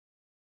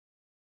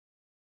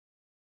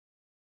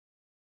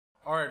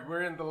All right,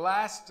 we're in the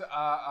last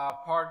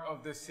part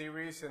of this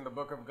series in the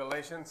book of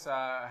Galatians.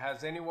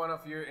 Has any one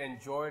of you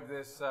enjoyed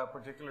this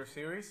particular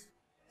series?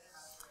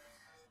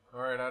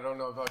 All right, I don't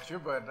know about you,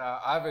 but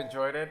I've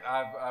enjoyed it.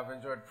 I've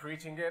enjoyed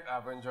preaching it.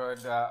 I've enjoyed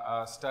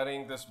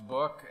studying this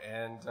book,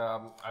 and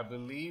I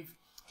believe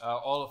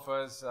all of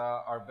us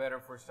are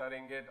better for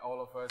studying it.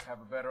 All of us have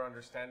a better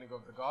understanding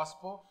of the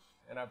gospel,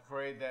 and I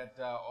pray that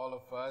all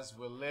of us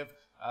will live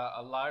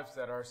lives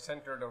that are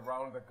centered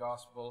around the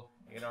gospel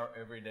in our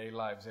everyday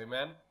lives.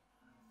 Amen?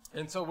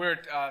 And so we're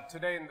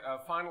today in the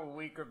final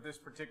week of this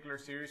particular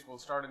series. We'll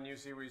start a new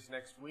series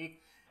next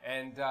week.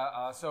 And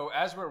so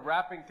as we're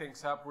wrapping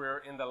things up, we're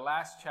in the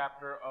last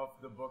chapter of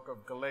the book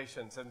of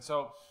Galatians. And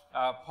so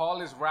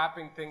Paul is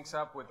wrapping things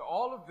up with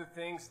all of the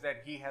things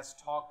that he has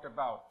talked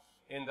about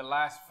in the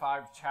last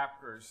 5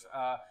 chapters.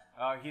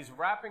 He's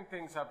wrapping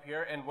things up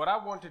here. And what I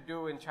want to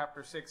do in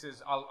chapter 6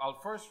 is I'll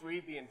first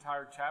read the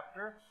entire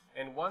chapter.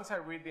 And once I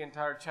read the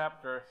entire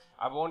chapter,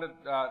 I want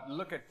to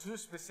look at 2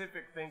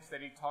 specific things that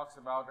he talks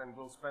about, and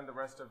we'll spend the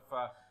rest of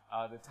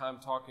the time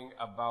talking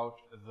about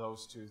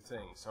those 2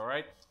 things. All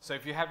right? So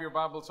if you have your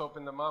Bibles,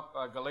 open them up,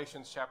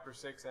 Galatians chapter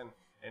 6,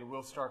 and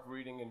we'll start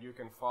reading, and you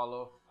can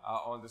follow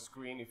on the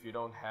screen if you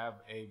don't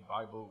have a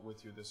Bible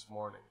with you this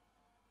morning.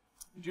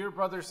 Dear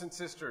brothers and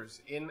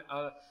sisters,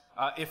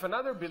 if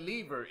another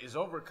believer is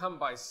overcome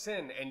by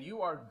sin and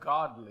you are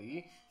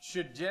godly,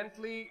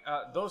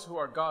 those who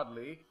are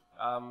godly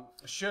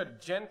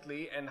should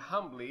gently and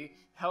humbly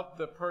help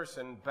the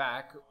person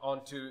back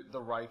onto the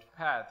right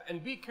path.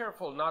 And be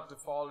careful not to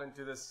fall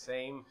into the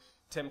same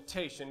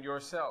temptation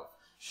yourself.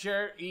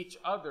 Share each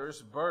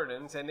other's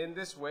burdens, and in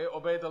this way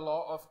obey the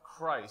law of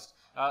Christ.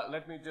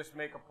 Let me just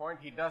make a point.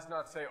 He does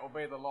not say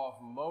obey the law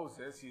of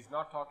Moses. He's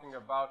not talking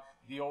about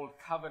the Old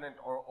Covenant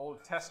or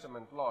Old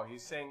Testament law.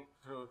 He's saying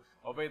to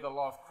obey the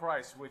law of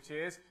Christ, which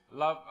is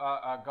love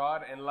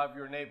God and love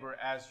your neighbor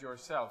as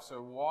yourself.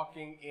 So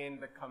walking in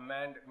the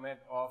commandment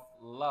of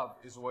love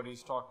is what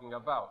he's talking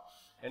about.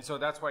 And so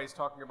that's why he's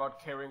talking about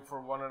caring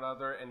for one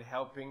another and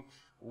helping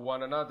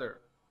one another.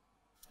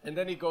 And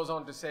then he goes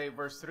on to say,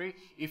 verse 3,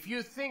 if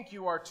you think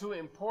you are too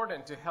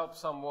important to help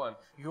someone,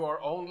 you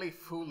are only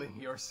fooling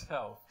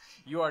yourself.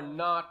 You are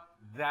not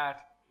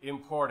that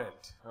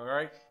important. All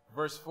right?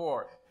 Verse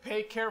 4,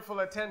 pay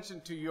careful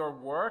attention to your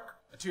work,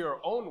 to your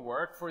own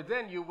work, for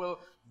then you will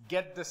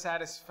get the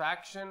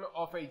satisfaction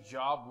of a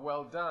job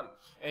well done.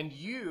 And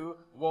you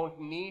won't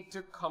need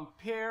to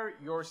compare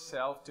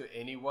yourself to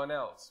anyone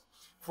else.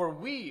 For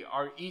we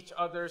are each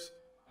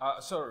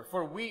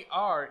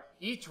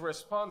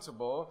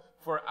responsible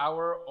for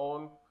our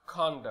own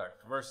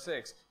conduct. Verse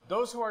 6,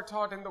 those who are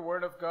taught in the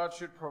word of God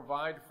should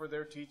provide for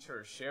their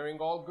teachers, sharing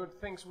all good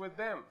things with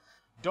them.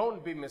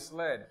 Don't be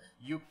misled.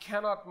 You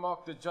cannot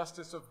mock the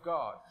justice of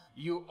God.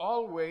 You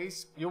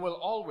will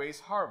always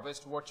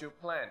harvest what you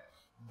plant.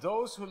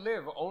 Those who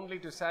live only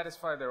to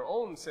satisfy their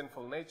own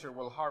sinful nature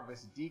will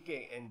harvest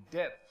decay and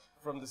death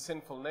from the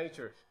sinful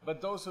nature. But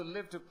those who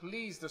live to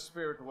please the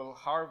Spirit will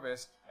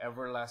harvest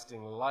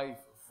everlasting life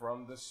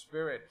from the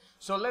Spirit.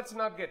 So let's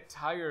not get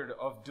tired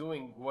of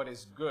doing what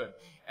is good.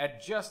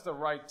 At just the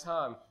right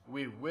time,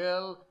 we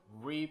will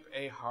reap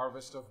a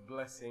harvest of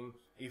blessing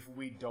if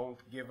we don't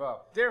give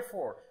up.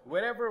 Therefore,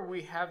 whenever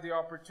we have the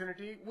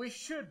opportunity, we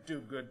should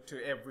do good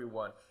to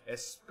everyone,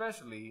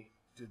 especially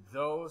to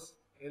those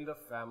in the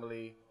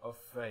family of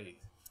faith.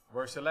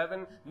 Verse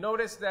 11,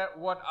 notice that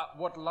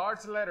what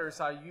large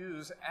letters I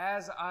use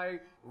as I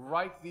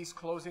write these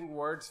closing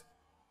words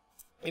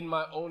in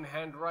my own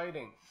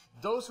handwriting.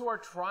 Those who are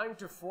trying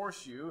to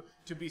force you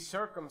to be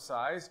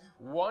circumcised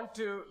want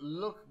to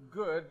look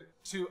good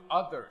to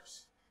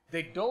others.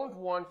 They don't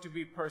want to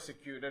be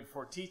persecuted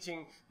for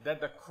teaching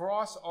that the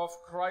cross of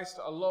Christ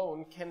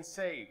alone can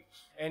save.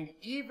 And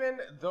even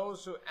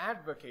those who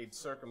advocate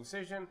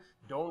circumcision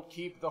don't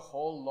keep the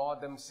whole law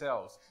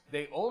themselves.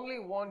 They only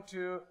want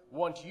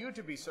you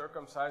to be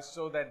circumcised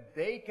so that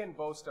they can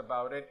boast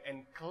about it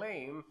and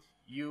claim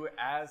you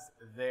as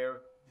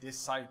their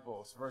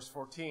disciples. Verse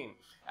 14,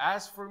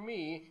 as for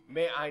me,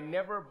 may I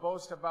never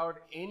boast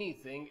about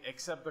anything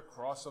except the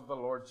cross of the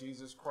Lord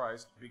Jesus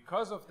Christ.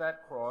 Because of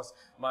that cross,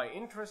 my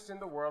interest in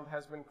the world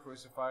has been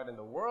crucified, and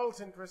the world's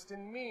interest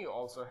in me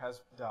also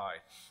has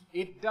died.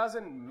 It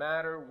doesn't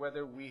matter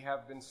whether we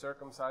have been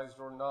circumcised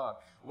or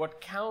not.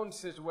 What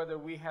counts is whether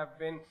we have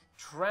been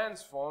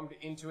transformed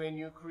into a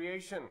new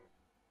creation.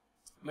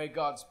 May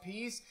God's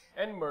peace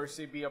and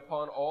mercy be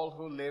upon all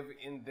who live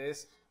in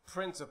this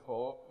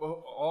principle,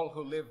 all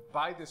who live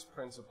by this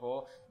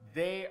principle.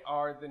 They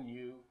are the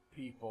new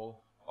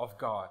people of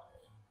God.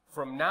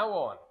 From now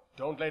on,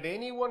 don't let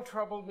anyone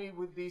trouble me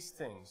with these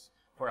things,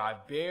 for I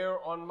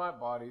bear on my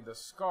body the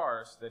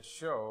scars that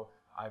show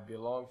I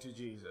belong to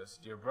Jesus.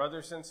 Dear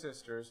brothers and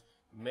sisters,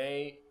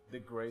 may the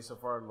grace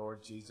of our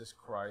Lord Jesus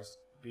Christ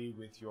be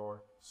with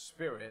your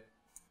spirit.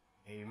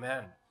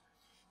 Amen.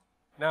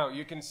 Now,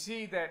 you can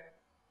see that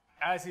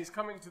as he's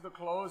coming to the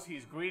close,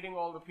 he's greeting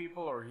all the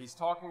people, or he's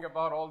talking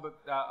about all the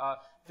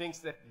things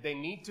that they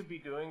need to be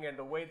doing and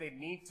the way they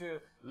need to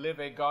live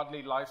a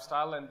godly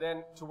lifestyle. And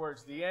then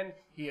towards the end,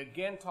 he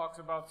again talks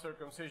about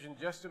circumcision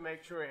just to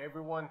make sure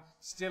everyone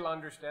still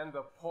understands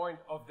the point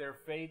of their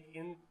faith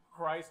in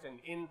Christ and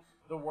in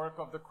the work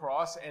of the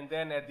cross. And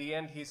then at the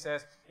end, he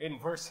says in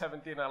verse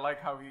 17, I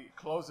like how he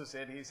closes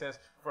it. He says,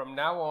 from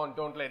now on,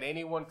 don't let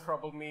anyone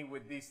trouble me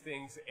with these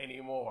things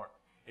anymore.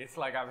 It's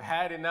like, I've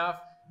had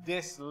enough.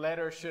 This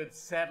letter should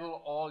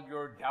settle all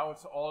your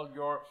doubts, all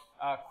your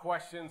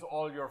questions,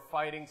 all your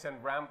fightings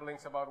and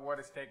ramblings about what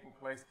is taking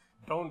place.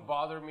 Don't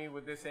bother me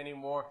with this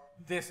anymore.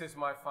 This is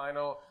my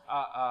final,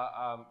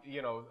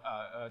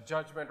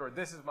 judgment, or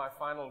this is my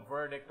final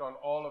verdict on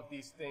all of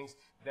these things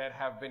that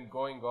have been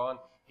going on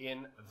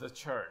in the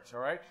church. All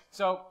right.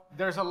 So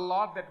there's a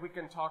lot that we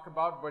can talk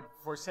about, but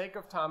for sake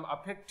of time, I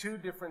picked two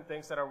different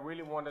things that I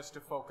really want us to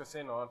focus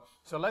in on.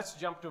 So let's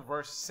jump to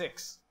verse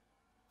 6.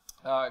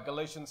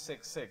 Galatians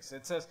 6:6.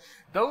 It says,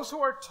 those who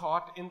are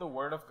taught in the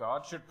word of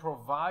God should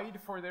provide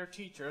for their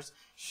teachers,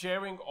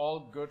 sharing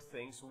all good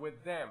things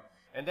with them.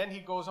 And then he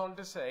goes on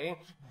to say,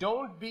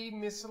 don't be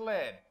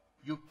misled.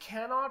 You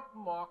cannot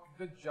mock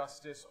the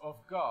justice of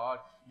God.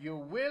 You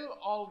will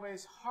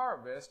always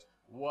harvest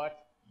what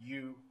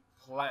you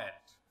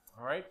plant.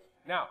 All right.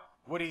 Now,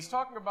 what he's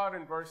talking about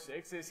in verse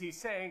 6 is he's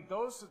saying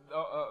those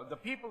the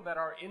people that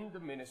are in the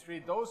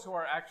ministry, those who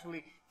are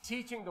actually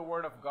teaching the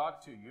word of God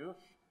to you,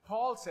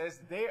 Paul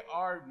says they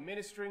are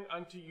ministering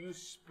unto you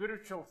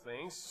spiritual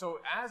things. So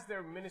as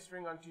they're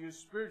ministering unto you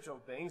spiritual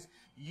things,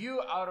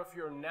 you out of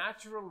your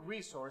natural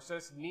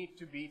resources need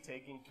to be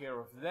taking care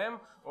of them,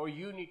 or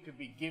you need to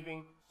be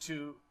giving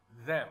to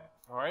them.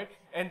 All right.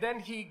 And then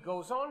he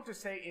goes on to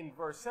say in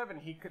verse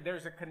 7,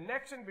 there's a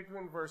connection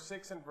between verse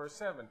 6 and verse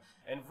 7.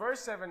 And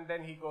verse 7,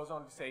 then he goes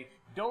on to say,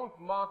 don't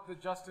mock the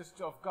justice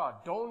of God.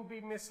 Don't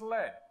be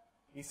misled.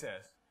 He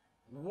says,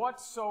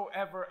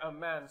 whatsoever a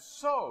man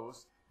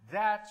sows,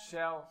 that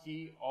shall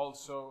he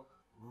also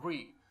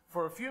reap.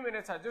 For a few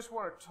minutes, I just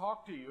want to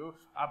talk to you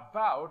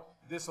about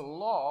this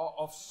law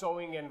of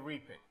sowing and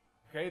reaping.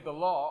 Okay, the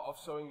law of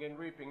sowing and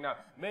reaping. Now,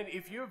 men,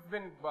 if you've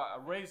been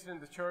raised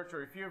in the church,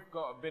 or if you've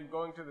been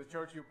going to the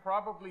church, you've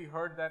probably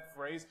heard that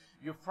phrase.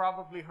 You've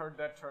probably heard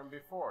that term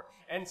before.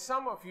 And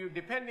some of you,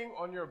 depending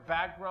on your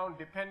background,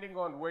 depending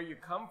on where you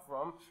come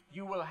from,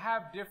 you will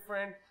have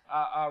different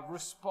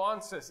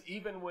responses,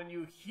 even when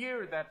you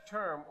hear that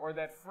term or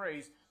that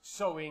phrase,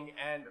 sowing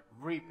and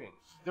reaping.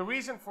 The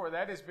reason for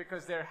that is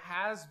because there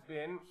has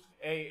been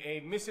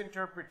a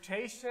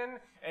misinterpretation,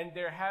 and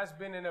there has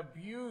been an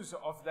abuse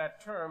of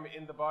that term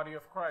in the body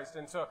of Christ.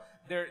 And so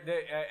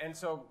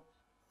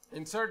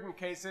in certain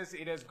cases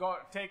it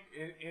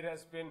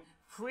has been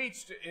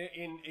preached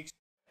in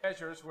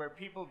measures where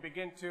people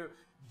begin to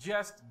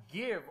just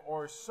give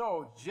or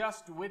sow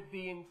just with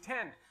the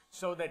intent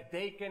so that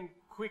they can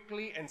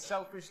quickly and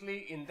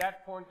selfishly in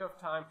that point of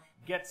time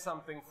get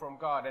something from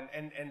God.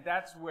 And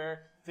that's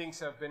where things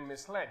have been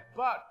misled.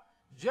 But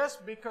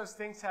just because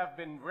things have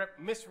been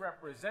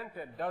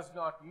misrepresented does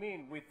not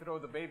mean we throw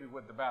the baby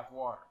with the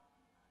bathwater.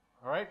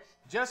 All right?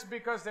 Just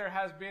because there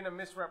has been a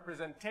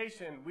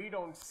misrepresentation, we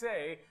don't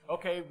say,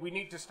 okay, we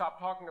need to stop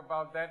talking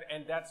about that,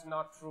 and that's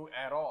not true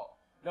at all.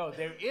 No,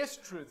 there is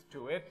truth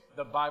to it.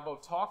 The Bible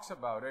talks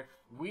about it.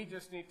 We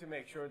just need to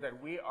make sure that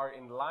we are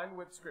in line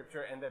with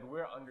Scripture and that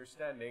we're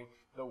understanding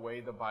the way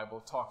the Bible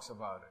talks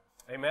about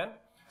it. Amen?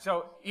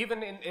 So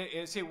even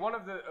one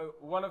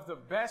of the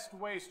best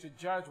ways to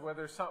judge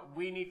whether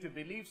we need to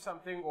believe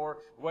something or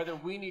whether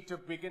we need to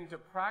begin to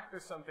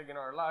practice something in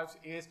our lives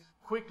is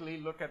quickly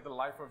look at the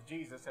life of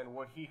Jesus and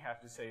what he had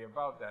to say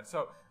about that.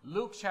 So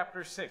Luke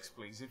chapter 6,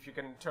 please, if you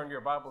can turn your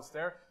Bibles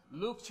there.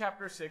 Luke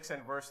chapter 6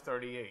 and verse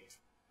 38.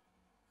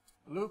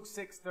 Luke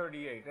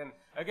 6:38. And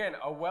again,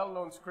 a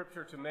well-known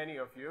scripture to many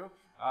of you.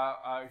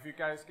 If you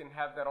guys can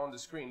have that on the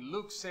screen.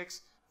 Luke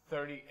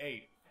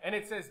 6:38. And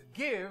it says,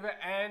 give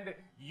and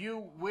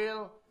you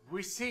will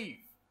receive.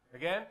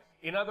 Again,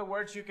 in other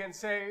words, you can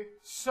say,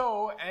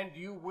 sow and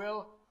you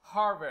will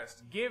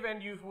harvest. Give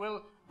and you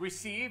will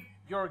receive.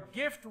 Your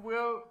gift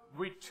will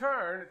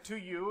return to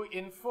you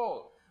in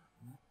full.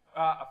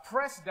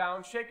 Pressed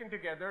down, shaken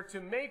together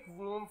to make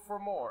room for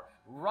more.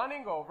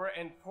 Running over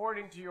and poured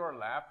into your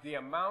lap, the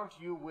amount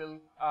you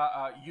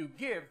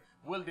give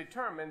will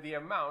determine the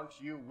amount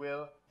you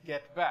will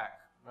get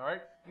back. All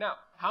right? Now,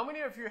 how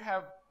many of you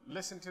have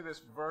listened to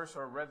this verse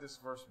or read this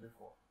verse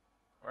before?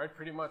 All right?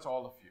 Pretty much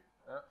all of you.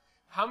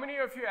 How many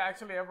of you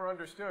actually ever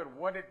understood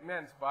what it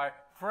meant by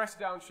pressed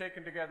down,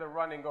 shaken together,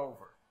 running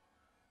over?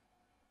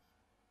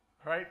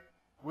 Right?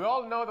 We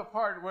all know the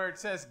part where it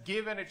says,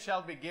 give and it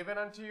shall be given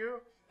unto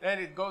you. And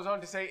it goes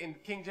on to say, in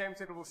King James,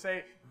 it will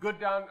say,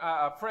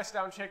 pressed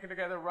down, shaken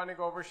together, running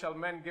over, shall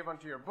men give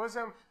unto your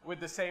bosom.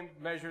 With the same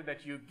measure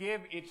that you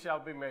give, it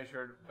shall be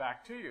measured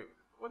back to you.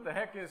 What the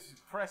heck is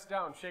pressed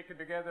down, shaken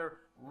together,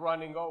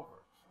 running over?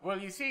 Well,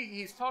 you see,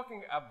 he's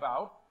talking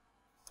about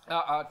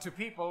to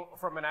people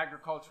from an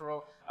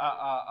agricultural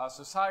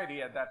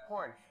society at that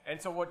point.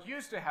 And so what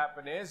used to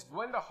happen is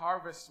when the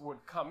harvest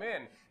would come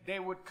in, they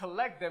would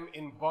collect them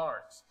in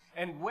barns.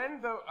 And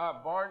when the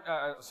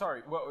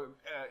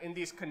in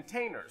these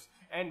containers,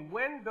 and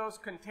when those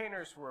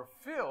containers were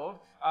filled,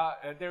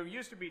 there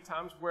used to be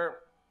times where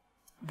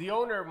the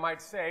owner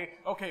might say,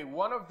 okay,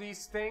 one of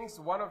these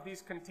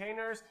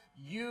containers,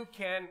 you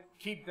can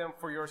keep them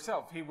for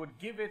yourself. He would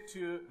give it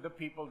to the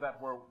people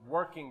that were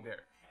working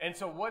there. And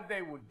so what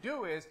they would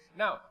do is,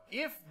 now,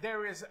 if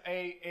there is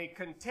a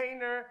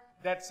container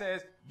that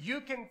says, you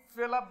can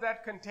fill up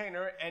that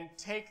container and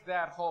take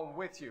that home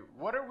with you,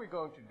 what are we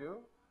going to do?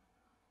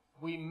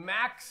 We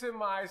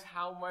maximize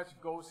how much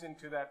goes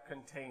into that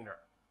container.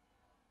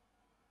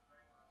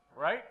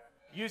 Right?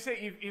 You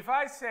say, if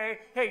I say,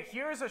 hey,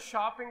 here's a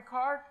shopping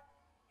cart,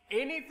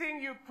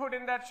 anything you put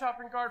in that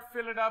shopping cart,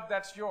 fill it up,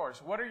 that's yours.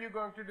 What are you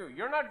going to do?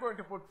 You're not going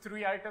to put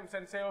 3 items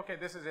and say, okay,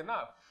 this is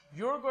enough.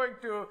 You're going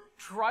to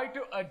try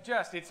to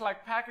adjust. It's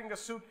like packing a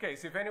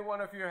suitcase. If any one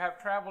of you have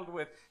traveled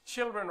with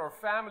children or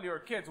family or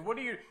kids, what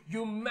do?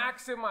 You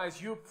maximize,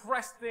 you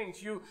press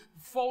things, you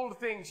fold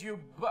things, you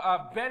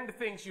bend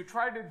things, you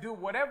try to do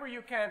whatever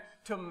you can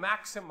to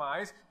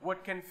maximize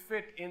what can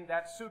fit in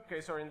that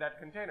suitcase or in that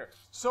container.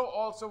 So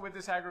also with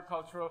this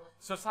agricultural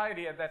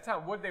society at that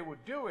time, what they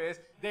would do is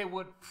they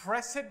would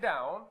press it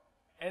down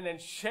and then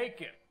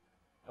shake it.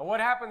 And what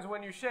happens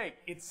when you shake?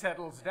 It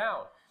settles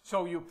down.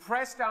 So you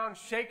press down,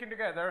 shake it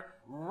together,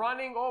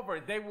 running over.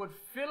 They would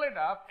fill it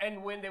up,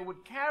 and when they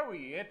would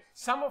carry it,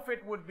 some of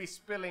it would be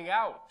spilling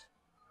out.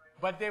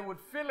 But they would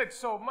fill it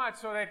so much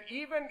so that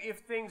even if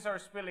things are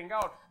spilling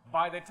out,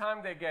 by the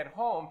time they get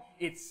home,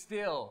 it's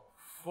still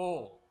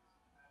full,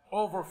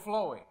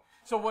 overflowing.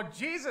 So what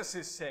Jesus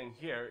is saying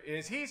here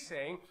is he's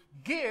saying,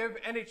 give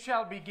and it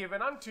shall be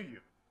given unto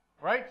you.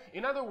 Right?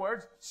 In other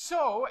words,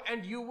 sow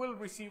and you will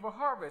receive a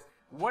harvest.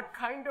 What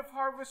kind of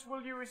harvest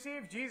will you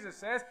receive? Jesus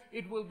says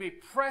it will be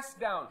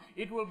pressed down,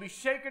 it will be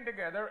shaken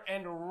together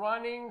and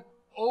running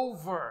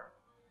over.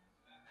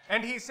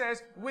 And he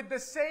says, with the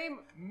same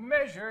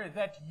measure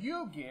that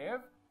you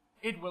give,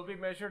 it will be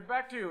measured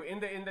back to you. In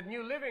the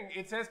New Living,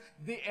 it says,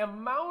 the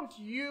amount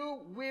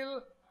you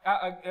will,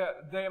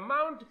 the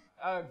amount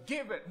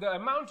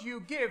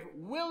you give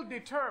will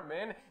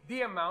determine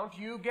the amount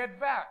you get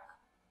back.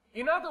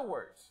 In other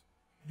words,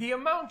 the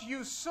amount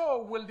you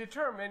sow will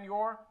determine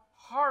your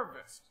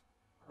harvest,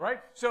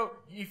 right? So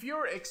if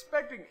you're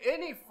expecting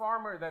any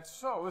farmer that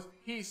sows,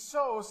 he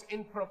sows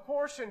in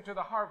proportion to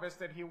the harvest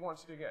that he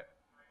wants to get,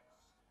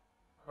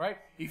 right?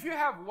 If you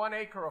have 1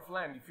 acre of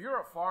land, if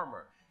you're a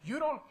farmer, you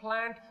don't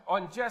plant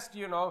on just,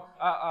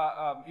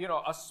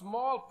 a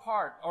small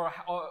part,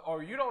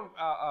 or you don't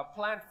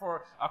plant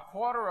for a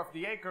quarter of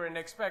the acre and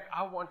expect,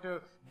 I want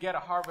to get a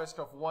harvest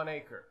of 1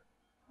 acre.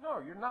 No,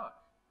 you're not.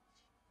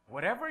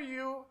 Whatever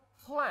you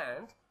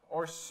plant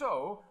or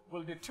sow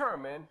will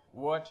determine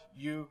what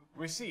you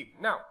receive.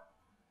 Now,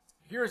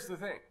 here's the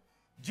thing.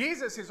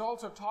 Jesus is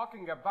also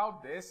talking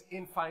about this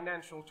in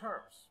financial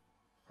terms.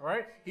 All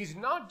right? He's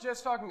not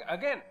just talking,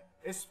 again,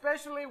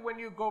 especially when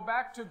you go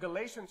back to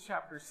Galatians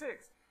chapter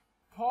 6,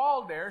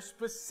 Paul there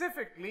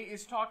specifically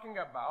is talking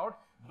about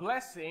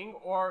blessing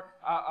or,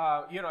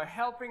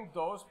 helping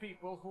those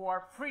people who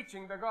are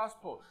preaching the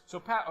gospel.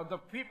 So the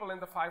people in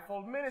the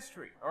fivefold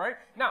ministry, all right?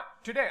 Now,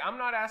 today, I'm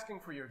not asking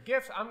for your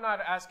gifts. I'm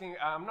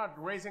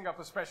not raising up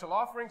a special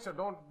offering, so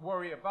don't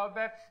worry about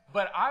that.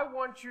 But I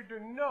want you to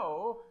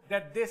know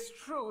that this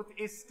truth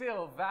is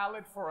still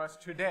valid for us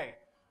today.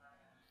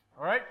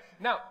 All right?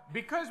 Now,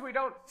 because we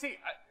don't, see,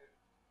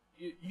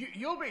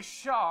 you'll be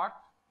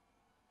shocked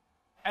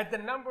at the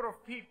number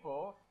of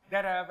people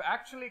that have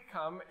actually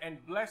come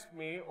and blessed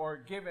me or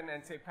given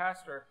and say,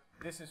 Pastor,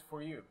 this is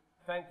for you.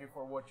 Thank you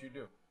for what you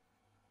do.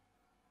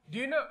 Do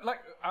you know,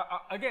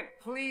 again,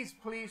 please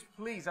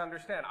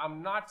understand,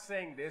 I'm not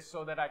saying this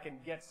so that I can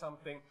get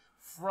something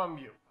from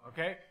you,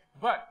 okay?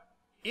 But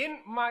in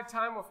my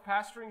time of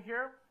pastoring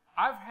here,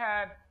 I've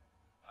had,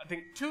 I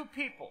think, two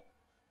people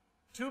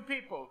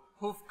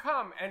who've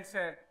come and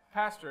said,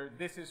 Pastor,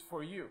 this is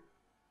for you.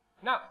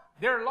 Now,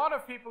 there are a lot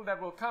of people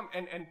that will come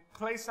and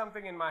place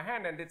something in my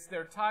hand, and it's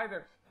their tithe.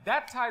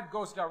 That tithe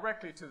goes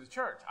directly to the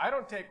church. I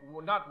don't take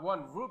not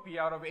 1 rupee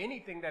out of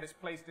anything that is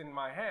placed in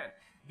my hand.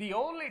 The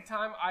only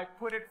time I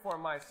put it for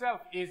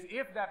myself is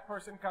if that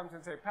person comes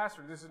and say,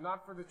 Pastor, this is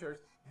not for the church,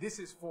 this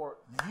is for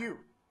you.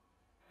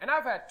 And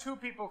I've had 2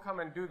 people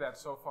come and do that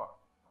so far.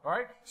 All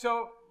right?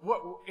 So,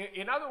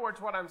 in other words,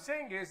 what I'm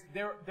saying is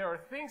there are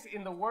things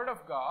in the Word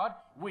of God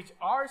which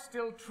are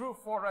still true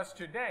for us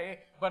today,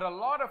 but a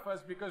lot of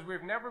us, because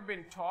we've never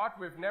been taught,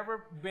 we've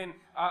never been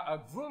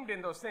groomed in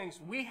those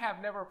things, we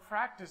have never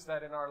practiced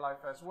that in our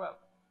life as well.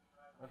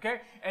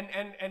 Okay?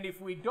 And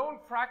if we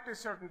don't practice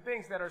certain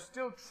things that are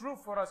still true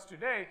for us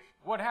today,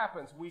 what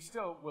happens? We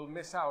still will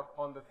miss out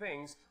on the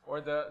things or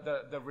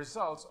the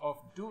results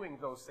of doing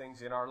those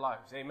things in our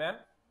lives. Amen?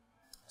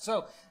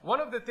 So,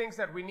 one of the things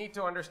that we need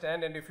to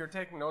understand, and if you're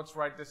taking notes,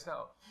 write this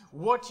down.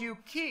 What you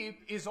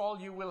keep is all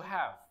you will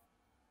have.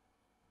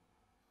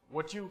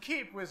 What you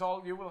keep is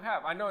all you will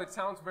have. I know it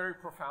sounds very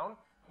profound,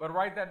 but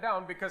write that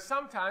down, because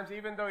sometimes,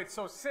 even though it's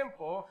so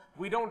simple,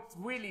 we don't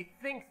really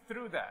think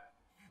through that.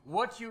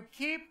 What you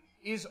keep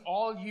is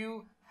all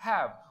you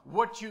have.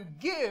 What you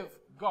give,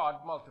 God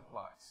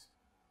multiplies.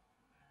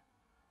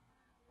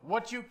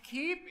 What you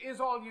keep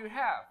is all you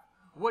have.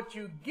 What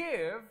you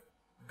give,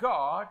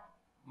 God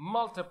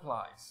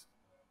multiplies.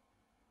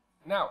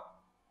 Now,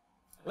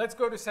 let's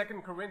go to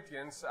 2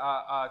 Corinthians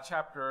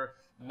chapter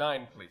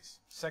 9, please.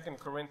 2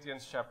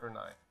 Corinthians chapter 9.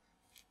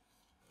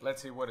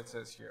 Let's see what it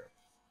says here.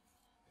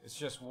 It's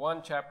just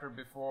one chapter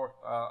before,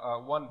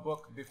 one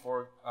book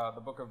before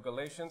the book of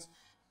Galatians.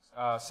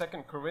 2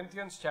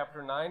 Corinthians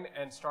chapter 9,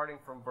 and starting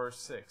from verse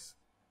 6.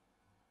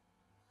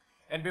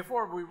 And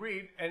before we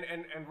read,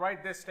 and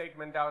write this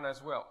statement down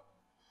as well.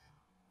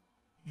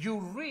 You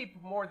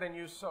reap more than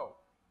you sow.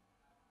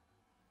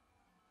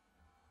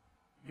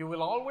 You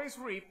will always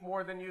reap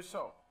more than you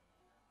sow.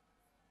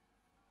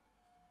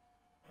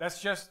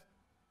 That's just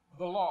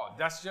the law.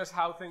 That's just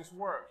how things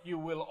work. You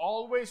will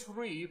always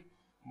reap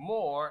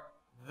more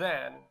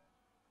than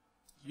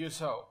you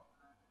sow.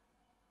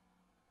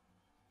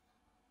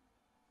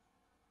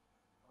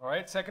 All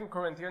right, 2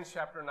 Corinthians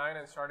chapter 9,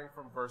 and starting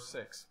from verse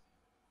 6.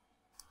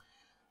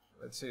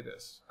 Let's see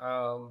this.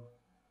 All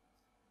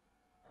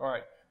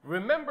right.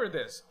 Remember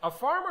this. A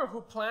farmer who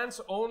plants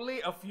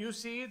only a few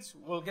seeds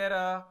will get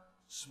a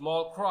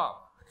small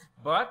crop.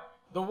 But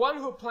the one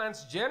who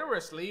plants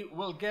generously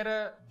will get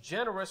a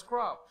generous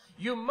crop.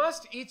 You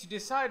must each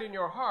decide in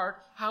your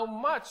heart how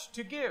much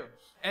to give.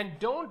 And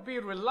don't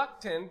give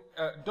reluctantly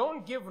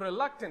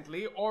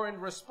or in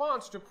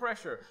response to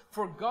pressure.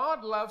 For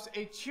God loves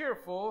a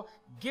cheerful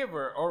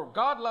giver, or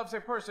God loves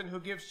a person who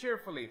gives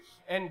cheerfully.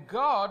 And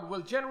God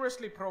will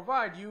generously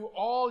provide you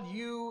all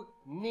you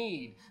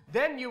need.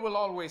 Then you will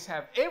always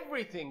have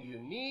everything you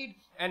need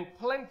and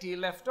plenty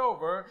left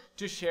over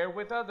to share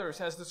with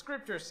others. As the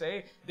scriptures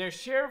say, they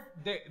share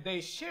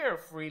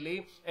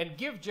freely and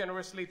give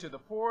generously to the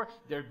poor.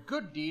 Their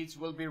good deeds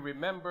will be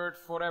remembered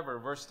forever.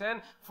 Verse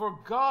 10, for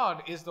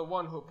God is the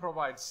one who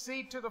provides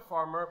seed to the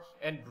farmer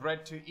and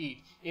bread to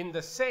eat. In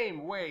the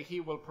same way, he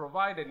will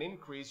provide and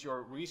increase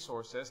your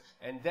resources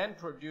and then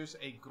produce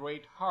a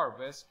great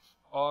harvest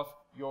of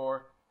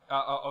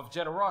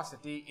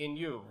generosity in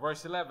you.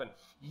 Verse 11,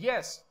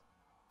 yes,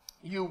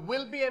 you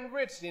will be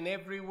enriched in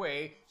every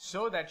way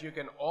so that you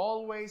can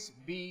always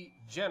be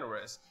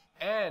generous.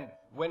 And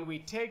when we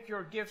take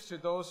your gifts to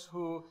those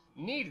who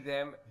need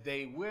them,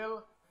 they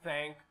will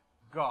thank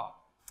God.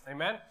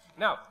 Amen.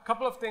 Now, a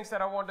couple of things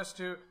that I want us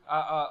to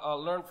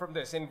learn from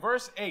this. In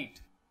verse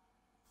 8,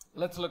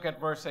 let's look at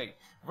verse 8.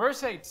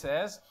 Verse 8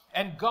 says,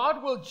 and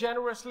God will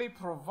generously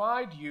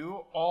provide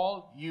you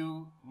all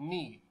you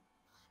need.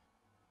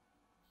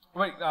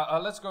 Wait,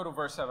 let's go to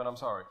verse 7, I'm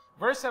sorry.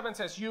 Verse 7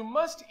 says, you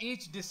must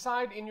each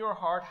decide in your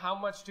heart how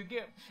much to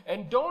give.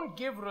 And don't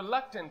give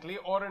reluctantly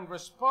or in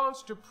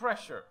response to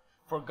pressure.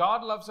 For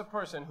God loves a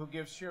person who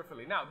gives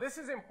cheerfully. Now, this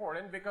is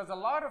important because a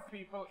lot of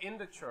people in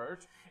the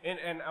church,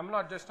 and I'm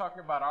not just talking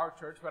about our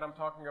church, but I'm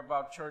talking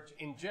about church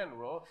in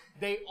general,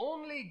 they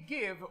only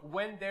give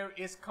when there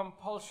is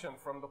compulsion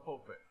from the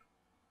pulpit.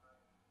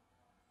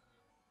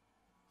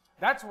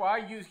 That's why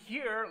you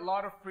hear a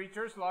lot of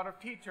preachers, a lot of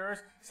teachers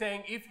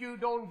saying, if you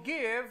don't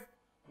give,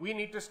 we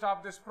need to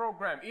stop this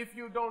program. If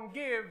you don't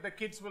give, the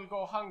kids will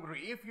go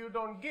hungry. If you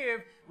don't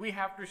give, we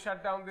have to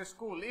shut down this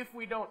school. If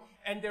we don't,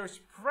 and there's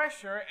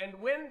pressure, and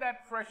when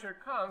that pressure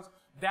comes,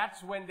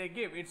 that's when they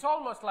give. It's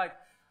almost like,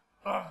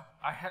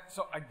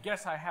 so I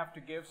guess I have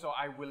to give, so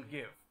I will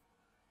give.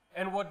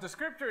 And what the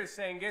scripture is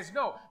saying is,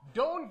 no,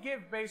 don't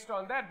give based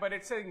on that, but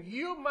it's saying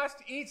you must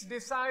each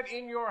decide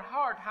in your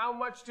heart how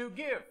much to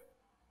give.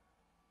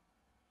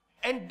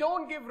 And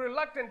don't give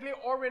reluctantly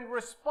or in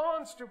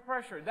response to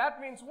pressure.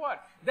 That means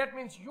what? That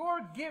means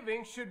your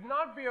giving should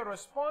not be a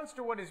response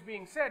to what is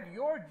being said.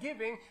 Your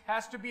giving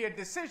has to be a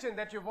decision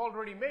that you've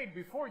already made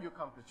before you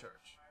come to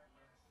church.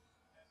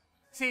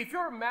 See, if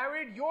you're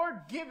married,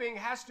 your giving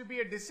has to be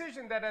a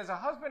decision that as a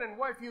husband and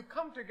wife, you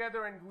come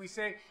together and we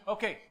say,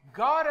 okay,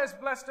 God has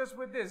blessed us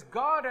with this.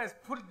 God has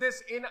put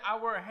this in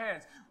our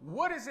hands.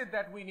 What is it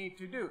that we need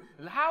to do?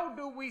 How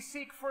do we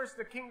seek first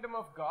the kingdom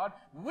of God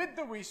with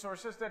the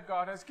resources that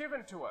God has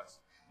given to us?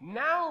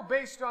 Now,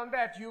 based on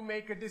that, you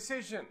make a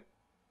decision.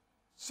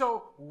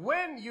 So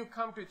when you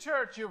come to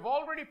church, you've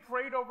already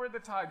prayed over the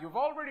tithe. You've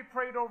already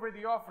prayed over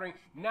the offering.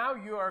 Now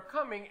you are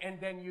coming and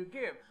then you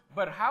give.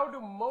 But how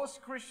do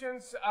most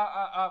Christians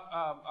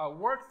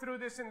work through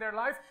this in their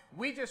life?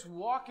 We just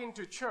walk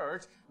into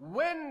church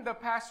when the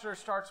pastor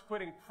starts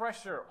putting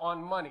pressure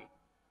on money.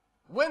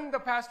 When the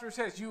pastor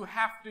says you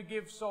have to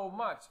give so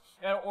much,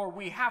 or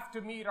we have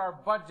to meet our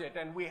budget,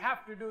 and we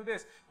have to do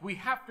this, we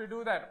have to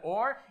do that.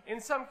 Or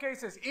in some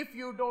cases, if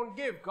you don't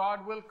give,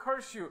 God will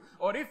curse you.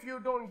 Or if you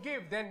don't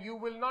give, then you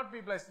will not be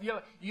blessed.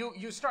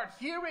 You start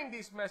hearing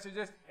these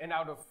messages, and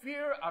out of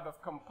fear, out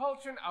of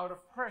compulsion, out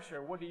of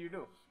pressure, what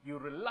do? You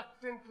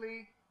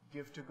reluctantly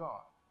give to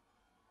God.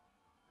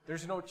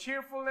 There's no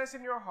cheerfulness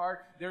in your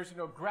heart. There's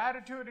no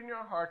gratitude in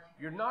your heart.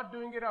 You're not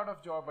doing it out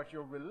of joy, but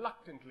you're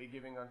reluctantly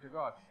giving unto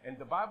God. And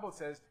the Bible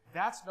says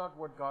that's not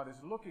what God is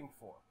looking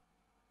for.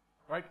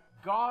 Right?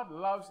 God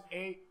loves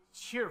a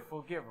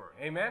cheerful giver.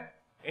 Amen?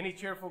 Any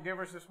cheerful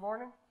givers this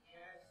morning?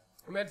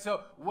 Yes. Amen.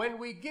 So when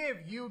we give,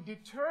 you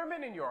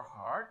determine in your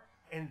heart,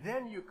 and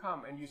then you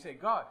come and you say,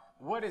 God,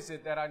 what is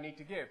it that I need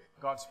to give?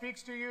 God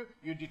speaks to you,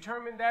 you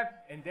determine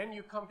that, and then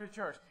you come to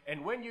church.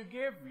 And when you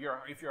give,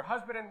 if you're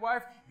husband and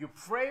wife, you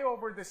pray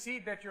over the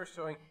seed that you're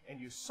sowing, and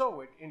you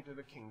sow it into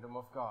the kingdom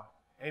of God.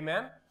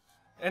 Amen?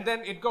 And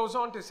then it goes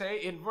on to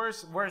say in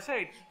verse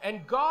 8,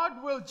 and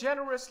God will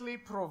generously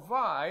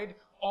provide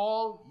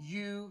all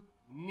you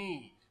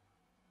need.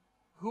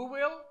 Who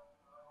will?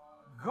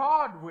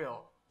 God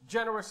will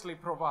generously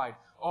provide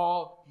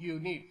all you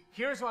need.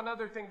 Here's one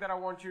other thing that I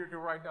want you to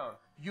write down.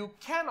 You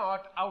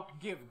cannot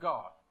outgive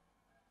God.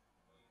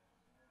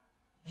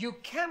 You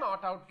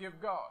cannot outgive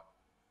God.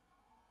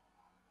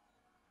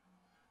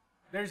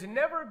 There's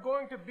never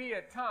going to be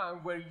a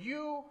time where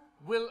you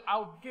will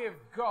outgive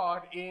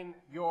God in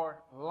your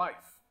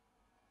life,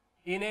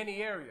 in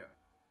any area.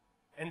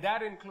 And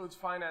that includes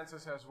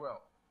finances as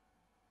well.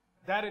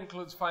 That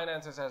includes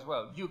finances as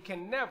well. You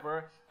can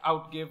never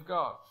outgive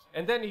God.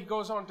 And then he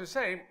goes on to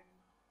say,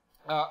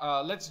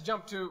 let's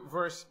jump to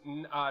verse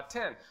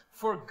 10.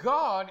 For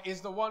God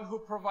is the one who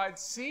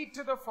provides seed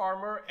to the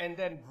farmer and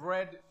then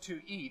bread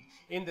to eat.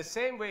 In the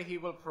same way, he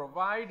will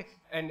provide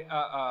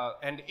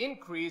and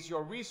increase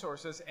your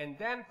resources and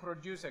then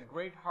produce a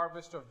great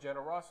harvest of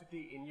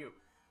generosity in you.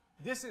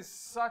 This is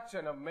such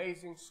an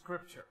amazing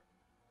scripture.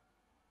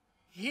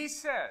 He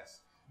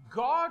says,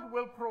 God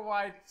will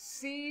provide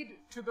seed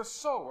to the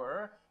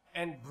sower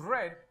and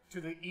bread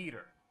to the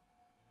eater.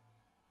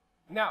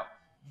 Now,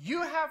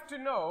 you have to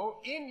know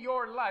in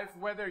your life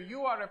whether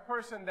you are a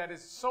person that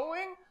is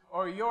sowing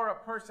or you're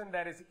a person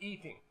that is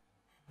eating.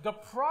 The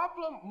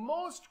problem,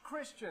 most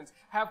Christians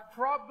have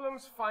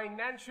problems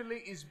financially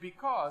is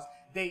because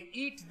they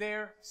eat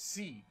their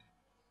seed.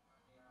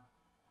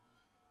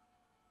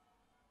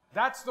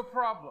 That's the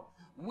problem.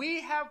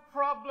 We have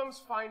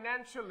problems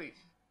financially.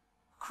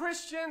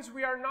 Christians,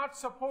 we are not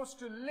supposed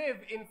to live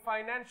in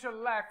financial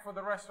lack for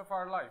the rest of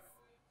our life.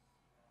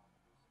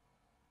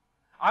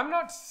 I'm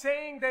not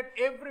saying that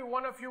every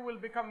one of you will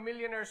become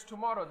millionaires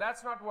tomorrow.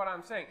 That's not what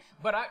I'm saying.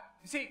 But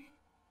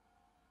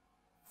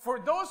for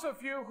those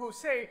of you who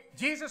say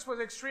Jesus was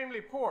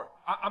extremely poor,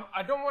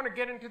 I don't want to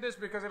get into this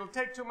because it'll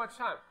take too much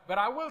time. But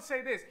I will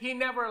say this. He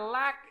never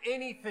lacked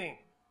anything.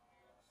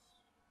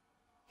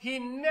 He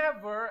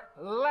never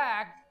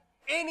lacked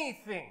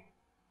anything.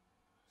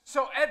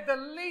 So at the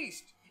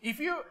least,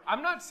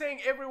 I'm not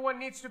saying everyone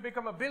needs to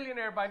become a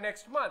billionaire by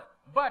next month,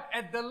 but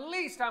at the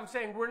least I'm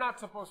saying we're not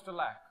supposed to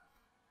lack.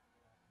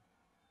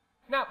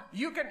 Now,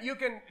 you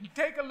can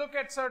take a look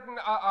at certain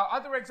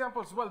other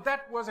examples. Well,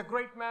 that was a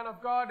great man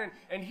of God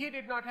and he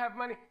did not have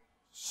money.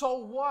 So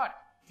what?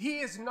 He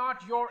is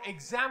not your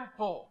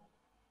example.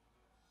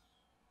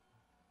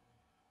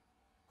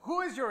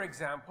 Who is your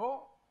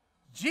example?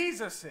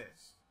 Jesus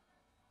is.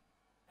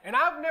 And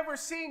I've never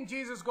seen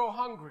Jesus go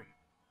hungry.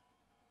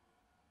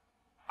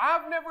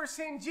 I've never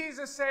seen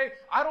Jesus say,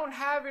 I don't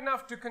have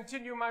enough to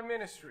continue my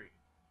ministry.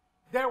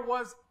 There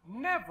was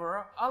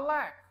never a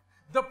lack.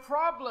 The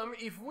problem,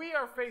 if we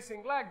are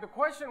facing lack, the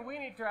question we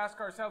need to ask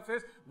ourselves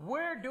is,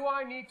 where do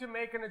I need to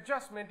make an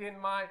adjustment in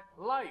my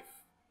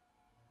life?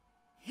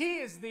 He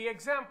is the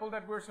example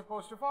that we're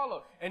supposed to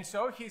follow. And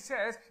so he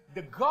says,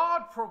 the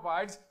God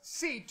provides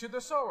seed to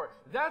the sower.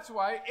 That's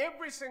why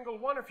every single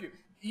one of you,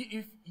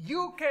 if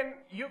you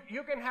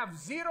can have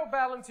zero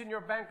balance in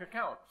your bank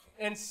account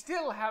and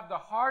still have the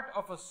heart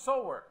of a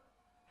sower,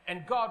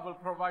 and God will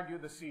provide you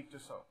the seed to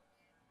sow.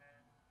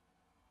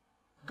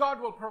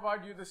 God will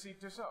provide you the seed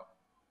to sow.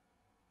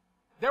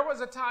 There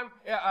was a time,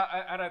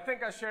 and I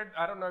think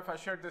I don't know if I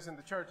shared this in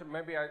the church,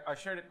 maybe I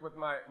shared it with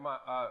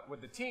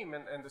with the team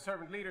and the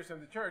servant leaders in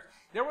the church.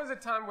 There was a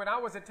time when I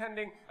was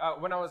attending,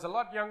 when I was a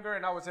lot younger,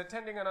 and I was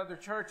attending another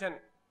church, and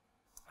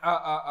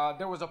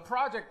there was a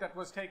project that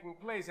was taking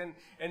place, and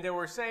they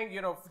were saying,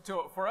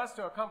 for us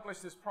to accomplish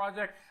this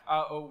project,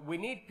 we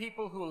need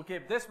people who will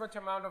give this much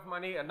amount of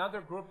money,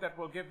 another group that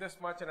will give this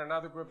much, and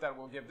another group that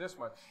will give this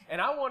much. And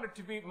I wanted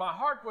my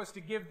heart was to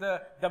give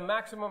the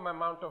maximum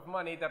amount of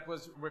money that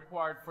was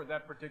required for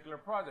that particular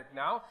project.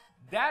 Now,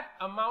 that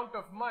amount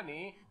of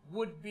money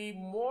would be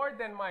more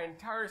than my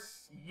entire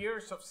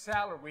years of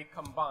salary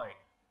combined.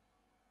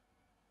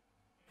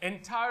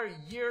 Entire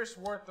year's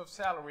worth of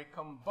salary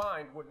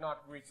combined would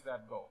not reach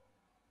that goal.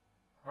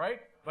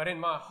 Right? But in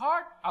my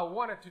heart, I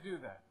wanted to do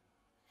that.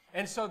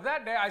 And so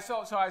that day, I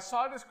saw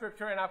the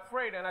scripture and I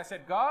prayed and I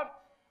said, God,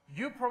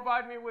 you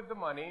provide me with the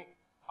money,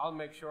 I'll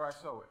make sure I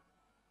sow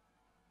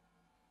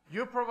it.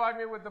 You provide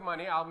me with the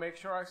money, I'll make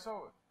sure I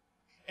sow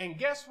it. And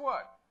guess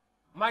what?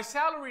 My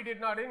salary did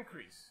not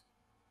increase.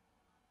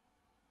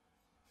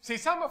 See,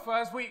 some of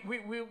us, we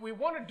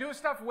want to do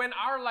stuff when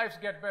our lives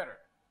get better.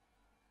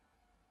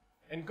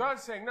 And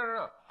God's saying,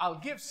 no, I'll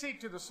give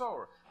seed to the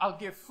sower. I'll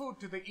give food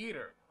to the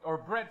eater, or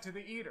bread to the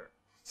eater.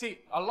 See,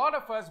 a lot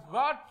of us,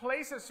 God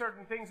places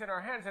certain things in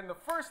our hands, and the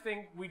first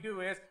thing we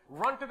do is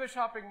run to the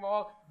shopping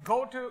mall,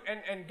 go to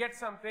and get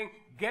something,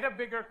 get a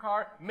bigger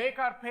car, make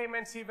our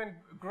payments even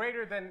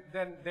greater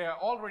than they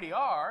already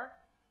are.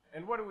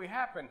 And what do we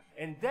happen?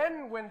 And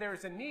then when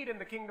there's a need in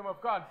the kingdom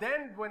of God,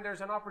 then when there's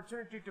an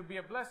opportunity to be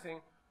a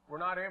blessing, we're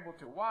not able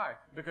to. Why?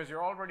 Because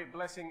you're already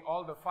blessing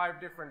all the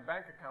 5 different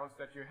bank accounts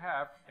that you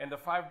have and the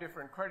 5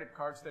 different credit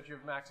cards that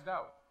you've maxed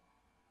out.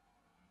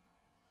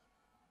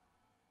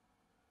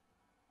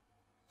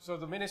 So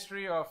the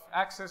ministry of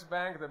Access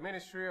Bank, the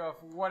ministry of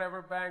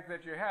whatever bank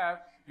that you have,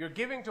 you're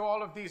giving to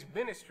all of these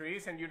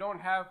ministries and you don't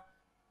have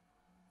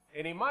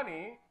any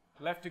money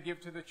left to give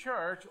to the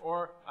church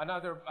or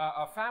another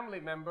a family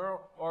member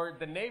or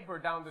the neighbor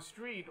down the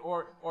street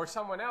or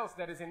someone else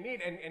that is in need.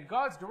 And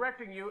God's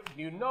directing you,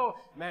 you know,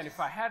 man,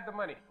 if I had the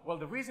money. Well,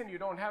 the reason you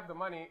don't have the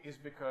money is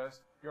because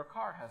your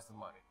car has the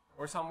money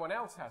or someone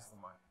else has the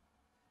money.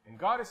 And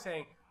God is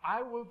saying,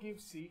 I will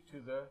give seed to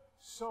the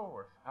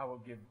sower. I will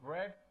give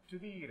bread to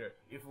the eater.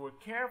 If we're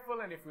careful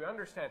and if we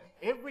understand,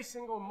 every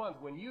single month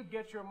when you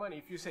get your money,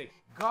 if you say,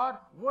 God,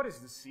 what is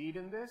the seed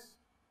in this?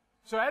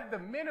 So at the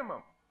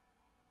minimum,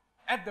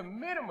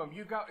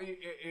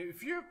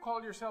 if you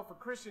call yourself a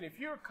Christian, if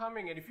you're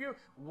coming and if you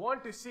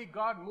want to see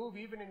God move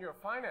even in your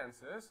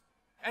finances,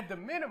 at the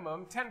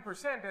minimum,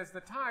 10% is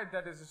the tithe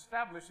that is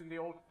established in the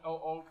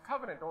Old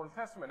Covenant, Old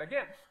Testament.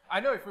 Again,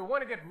 I know if we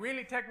want to get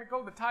really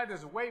technical, the tithe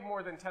is way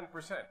more than 10%,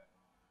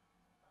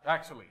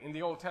 actually, in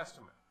the Old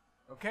Testament.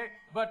 Okay?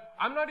 But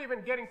I'm not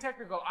even getting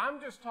technical.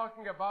 I'm just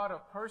talking about a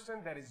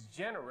person that is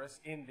generous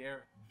in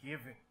their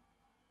giving.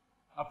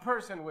 A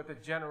person with a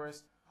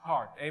generous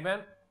heart. Amen?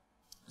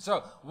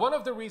 So, one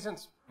of the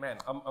reasons, man,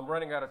 I'm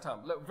running out of time.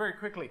 Very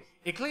quickly,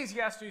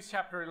 Ecclesiastes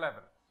chapter 11.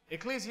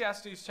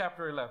 Ecclesiastes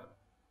chapter 11.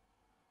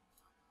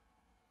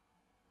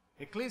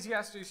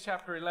 Ecclesiastes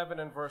chapter 11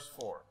 and verse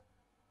 4.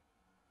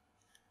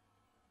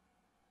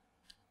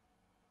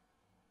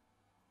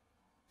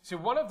 See,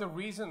 one of the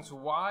reasons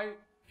why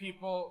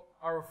people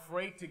are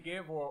afraid to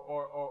give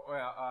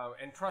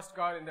and trust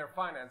God in their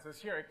finances,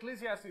 here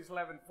Ecclesiastes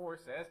 11:4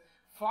 says,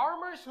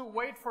 farmers who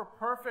wait for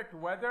perfect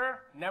weather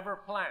never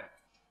plant.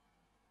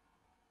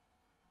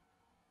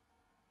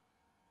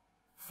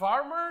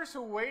 Farmers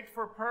who wait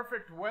for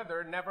perfect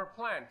weather never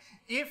plant.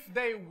 If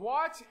they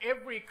watch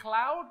every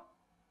cloud,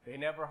 they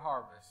never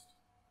harvest.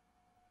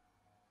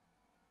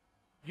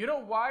 You know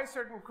why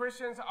certain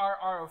Christians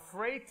are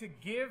afraid to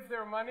give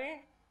their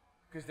money?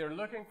 Because they're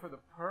looking for the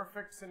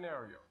perfect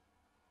scenario.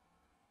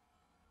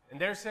 And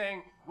they're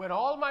saying, when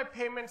all my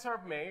payments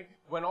are made,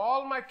 when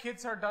all my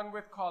kids are done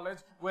with college,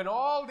 when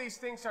all these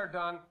things are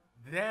done,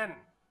 then,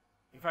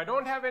 if I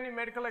don't have any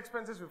medical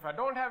expenses, if I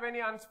don't have any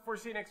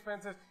unforeseen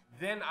expenses,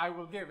 then I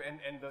will give.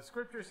 And the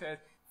scripture says,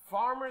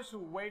 farmers who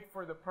wait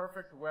for the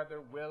perfect weather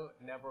will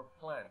never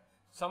plant.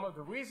 Some of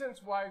the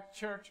reasons why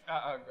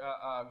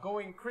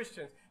going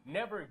Christians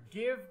never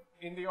give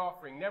in the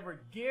offering,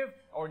 never give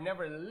or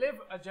never live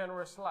a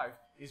generous life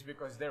is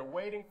because they're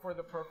waiting for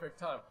the perfect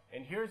time.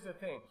 And here's the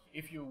thing.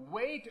 If you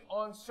wait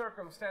on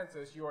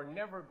circumstances, you are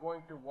never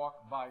going to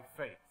walk by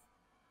faith.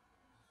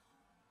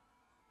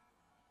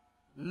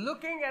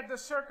 Looking at the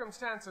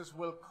circumstances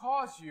will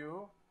cause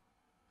you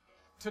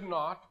to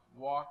not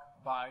walk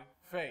by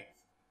faith.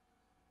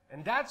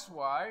 And that's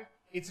why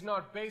it's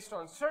not based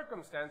on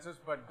circumstances,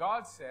 but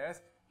God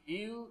says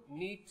you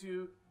need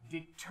to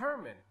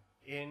determine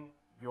in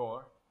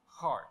your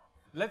heart.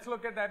 Let's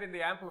look at that in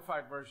the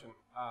Amplified Version.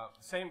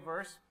 Same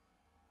verse,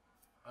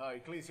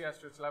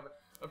 Ecclesiastes 11.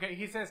 Okay,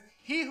 he says,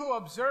 he who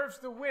observes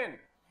the wind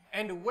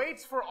and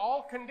waits for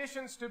all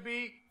conditions to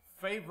be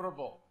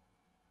favorable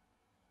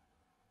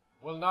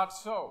will not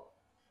sow,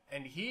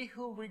 and he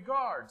who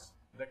regards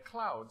the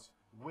clouds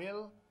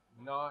will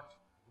not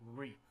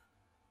reap.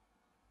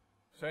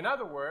 So in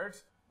other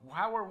words,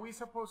 how are we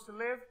supposed to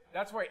live?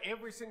 That's why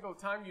every single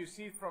time you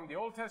see from the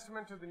Old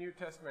Testament to the New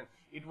Testament,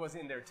 it was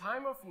in their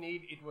time of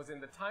need, it was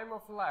in the time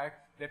of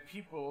lack that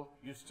people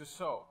used to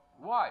sow.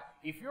 Why?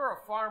 If you're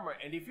a farmer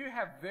and if you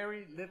have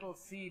very little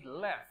seed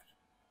left,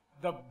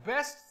 the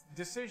best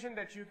decision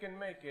that you can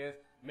make is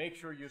make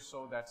sure you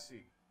sow that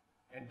seed.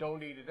 And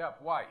don't eat it up.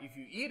 Why? If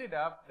you eat it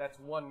up, that's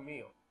one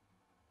meal.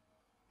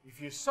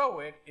 If you sow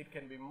it, it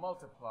can be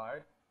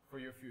multiplied for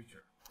your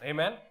future.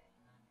 Amen?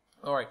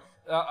 All right.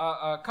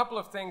 A couple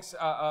of things.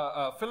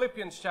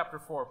 Philippians chapter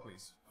 4,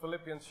 please.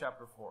 Philippians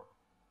chapter 4.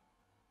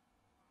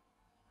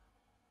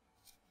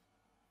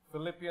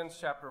 Philippians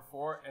chapter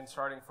 4 and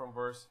starting from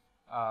verse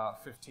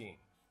 15.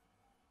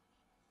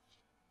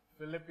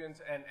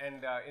 Philippians and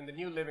in the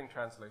New Living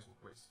Translation,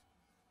 please.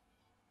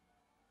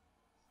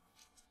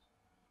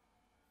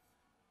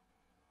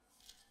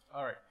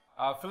 All right.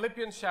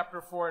 Philippians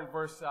chapter 4 and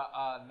verse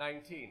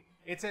 19.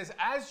 It says,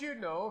 as you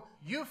know,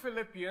 you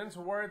Philippians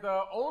were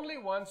the only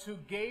ones who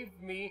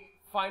gave me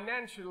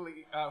financial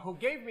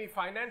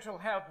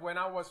help when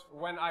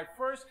I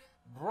first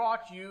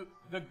brought you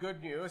the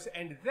good news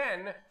and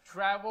then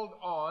traveled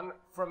on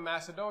from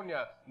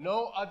Macedonia.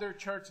 No other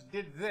church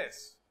did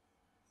this.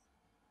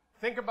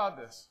 Think about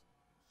this.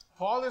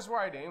 Paul is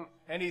writing,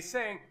 and he's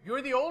saying,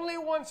 you're the only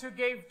ones who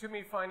gave to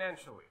me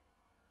financially.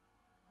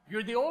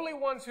 You're the only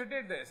ones who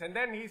did this. And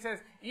then he says,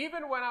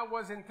 even when I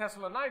was in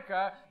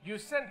Thessalonica, you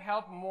sent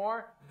help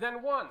more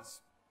than once.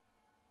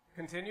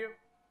 Continue.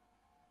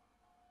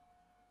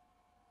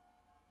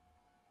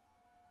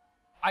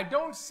 I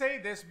don't say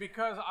this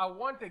because I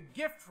want a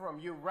gift from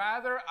you.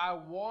 Rather, I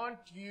want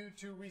you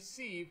to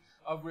receive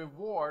a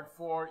reward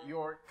for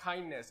your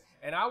kindness.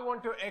 And I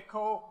want to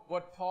echo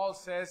what Paul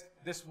says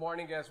this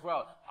morning as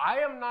well. I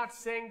am not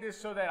saying this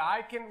so that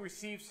I can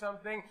receive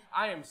something.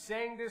 I am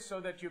saying this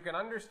so that you can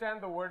understand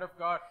the Word of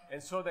God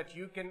and so that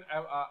you can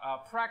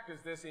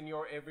practice this in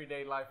your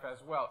everyday life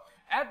as well.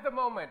 At the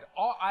moment,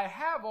 I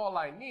have all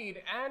I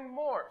need and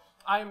more.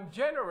 I am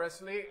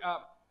generously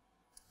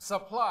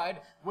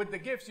supplied with the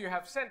gifts you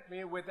have sent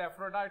me with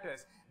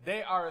Epaphroditus.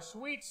 They are a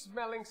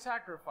sweet-smelling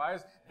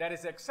sacrifice that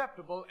is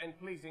acceptable and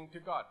pleasing to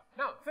God.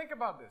 Now, think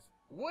about this.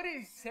 What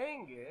he's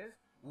saying is,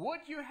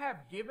 what you have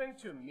given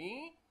to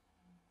me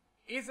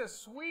is a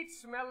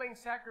sweet-smelling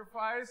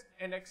sacrifice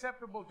and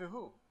acceptable to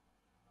who?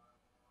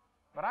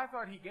 But I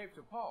thought he gave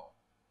to Paul.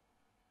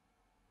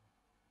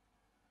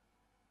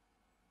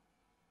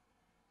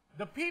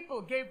 The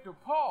people gave to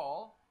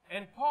Paul,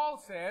 and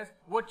Paul says,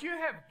 what you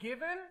have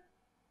given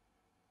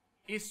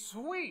is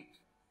sweet.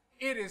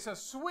 It is a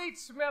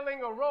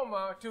sweet-smelling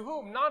aroma to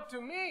whom? Not to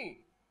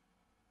me.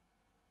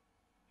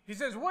 He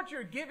says, what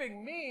you're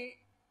giving me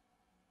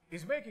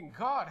is making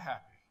God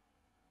happy.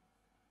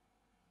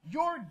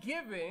 Your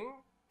giving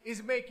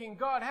is making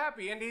God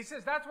happy. And he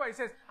says, that's why he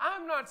says,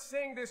 I'm not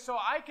saying this so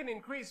I can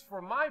increase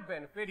for my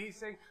benefit. He's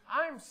saying,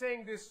 I'm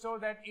saying this so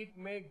that it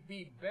may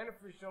be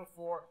beneficial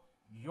for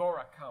your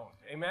account.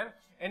 Amen?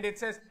 And it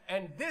says,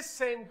 and this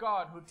same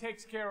God who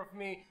takes care of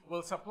me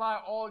will supply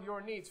all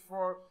your needs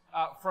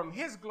from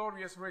his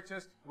glorious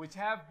riches, which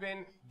have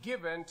been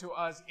given to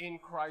us in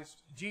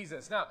Christ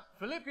Jesus. Now,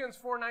 Philippians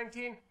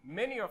 4:19,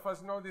 many of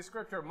us know this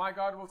scripture. My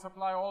God will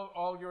supply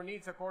all your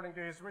needs according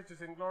to his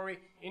riches in glory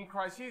in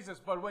Christ Jesus.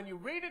 But when you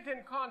read it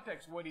in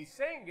context, what he's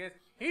saying is,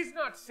 he's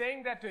not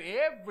saying that to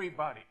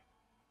everybody.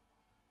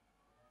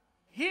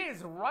 He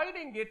is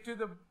writing it to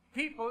the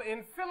people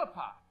in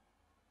Philippi.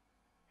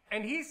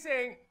 And he's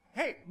saying,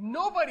 hey,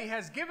 nobody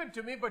has given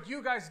to me, but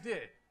you guys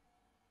did.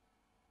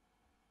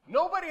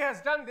 Nobody has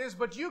done this,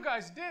 but you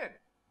guys did.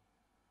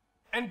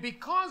 And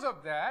because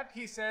of that,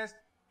 he says,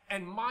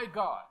 and my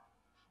God.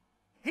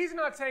 He's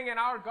not saying, and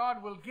our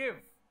God will give.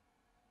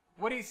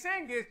 What he's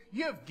saying is,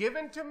 you have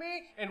given to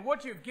me, and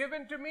what you've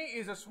given to me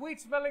is a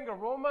sweet-smelling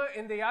aroma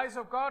in the eyes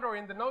of God, or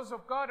in the nose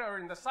of God, or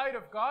in the sight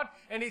of God.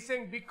 And he's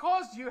saying,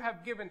 because you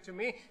have given to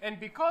me, and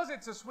because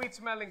it's a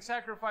sweet-smelling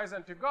sacrifice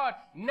unto God,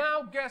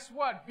 now guess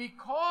what?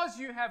 Because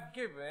you have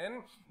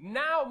given,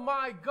 now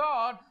my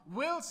God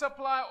will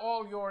supply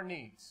all your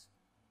needs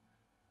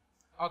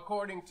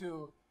according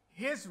to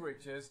his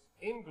riches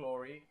in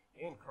glory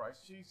in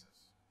Christ Jesus.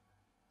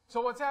 So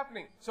what's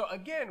happening? So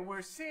again,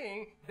 we're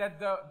seeing that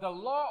the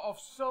law of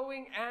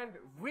sowing and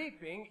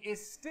reaping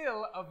is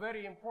still a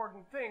very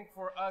important thing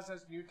for us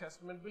as New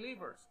Testament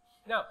believers.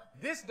 Now,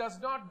 this does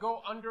not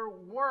go under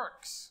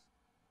works.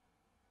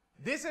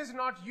 This is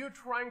not you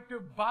trying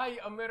to buy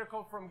a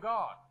miracle from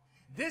God.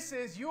 This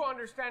is you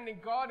understanding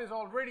God is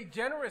already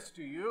generous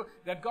to you,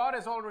 that God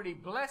has already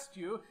blessed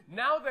you.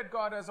 Now that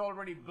God has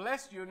already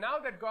blessed you, now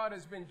that God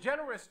has been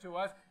generous to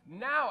us,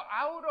 now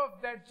out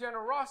of that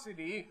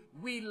generosity,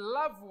 we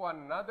love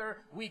one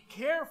another, we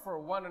care for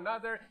one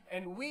another,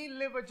 and we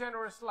live a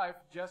generous life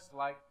just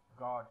like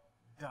God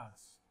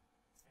does.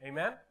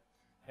 Amen?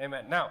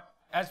 Amen. Now,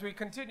 as we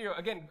continue,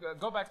 again,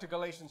 go back to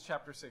Galatians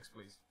chapter 6,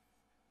 please.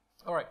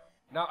 All right.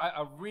 Now,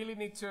 I really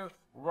need to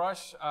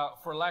rush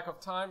for lack of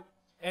time.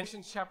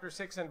 Galatians chapter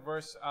 6 and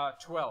verse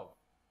 12.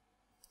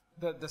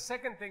 The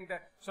second thing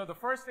so the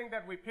first thing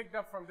that we picked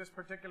up from this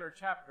particular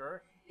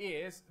chapter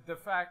is the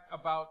fact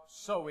about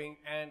sowing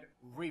and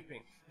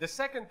reaping. The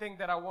second thing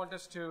that I want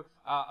us to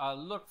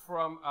look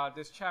from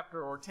this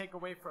chapter or take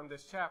away from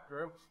this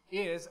chapter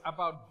is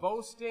about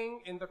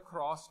boasting in the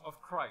cross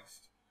of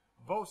Christ.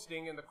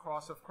 Boasting in the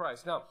cross of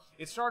Christ. Now,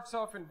 it starts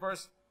off in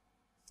verse,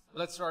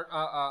 let's start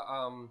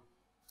off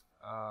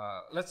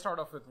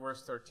with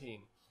verse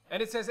 13.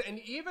 And it says, and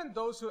even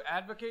those who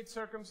advocate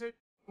circumcision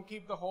and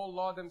keep the whole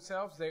law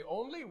themselves, they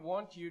only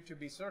want you to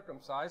be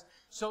circumcised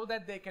so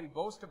that they can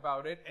boast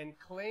about it and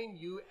claim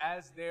you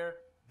as their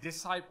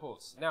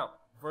disciples. Now,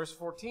 verse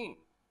 14.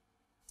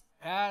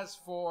 As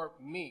for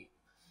me,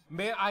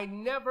 may I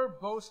never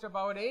boast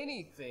about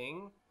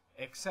anything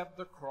except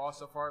the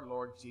cross of our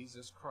Lord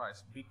Jesus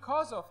Christ.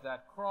 Because of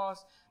that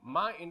cross,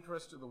 my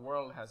interest to the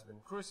world has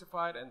been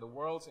crucified, and the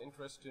world's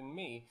interest in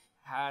me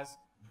has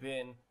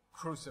been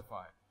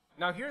crucified.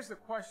 Now here's the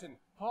question.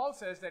 Paul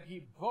says that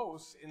he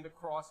boasts in the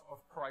cross of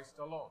Christ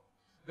alone.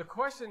 The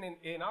question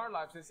in our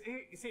lives is,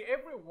 you see,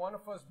 every one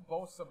of us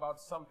boasts about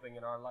something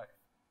in our life.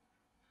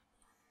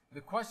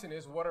 The question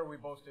is, what are we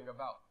boasting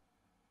about?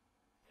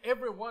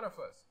 Every one of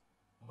us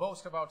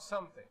boasts about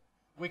something.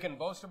 We can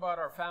boast about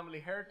our family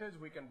heritage.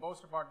 We can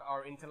boast about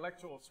our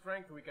intellectual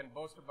strength. We can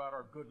boast about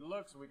our good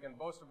looks. We can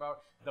boast about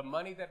the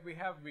money that we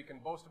have. We can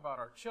boast about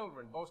our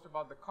children. Boast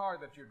about the car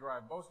that you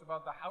drive. Boast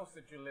about the house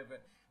that you live in.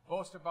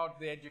 Boast about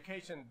the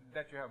education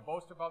that you have.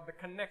 Boast about the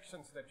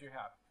connections that you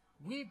have.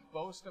 We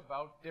boast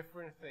about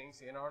different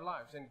things in our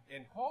lives.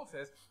 And Paul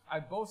says, I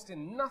boast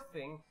in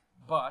nothing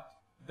but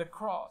the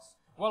cross.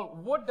 Well,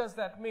 what does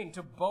that mean,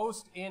 to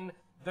boast in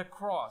the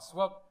cross?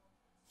 Well,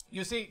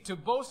 you see, to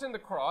boast in the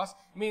cross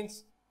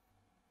means,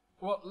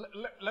 well,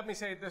 let me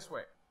say it this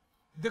way.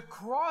 The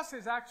cross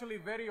is actually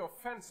very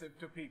offensive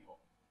to people.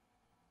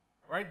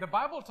 Right? The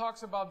Bible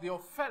talks about the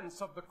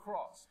offense of the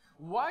cross.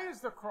 Why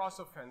is the cross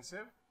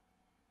offensive?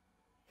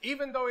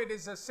 Even though it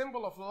is a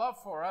symbol of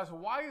love for us,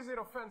 why is it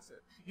offensive?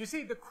 You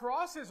see, the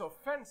cross is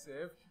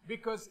offensive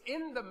because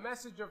in the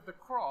message of the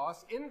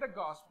cross, in the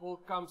gospel,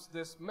 comes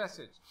this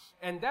message.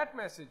 And that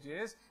message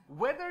is,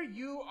 whether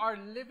you are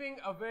living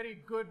a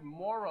very good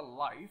moral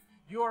life,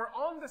 you are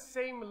on the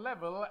same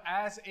level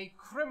as a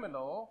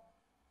criminal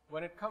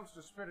when it comes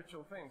to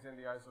spiritual things in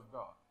the eyes of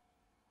God.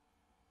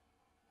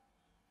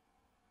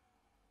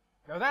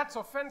 Now that's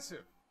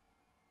offensive.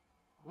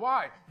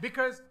 Why?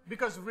 Because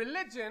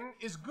religion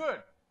is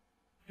good,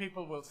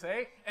 people will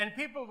say. And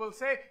people will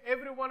say,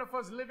 every one of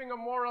us living a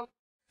moral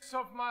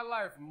of my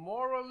life.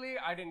 Morally,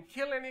 I didn't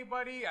kill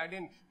anybody. I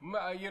didn't,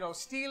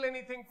 steal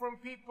anything from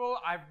people.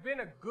 I've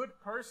been a good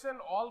person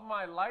all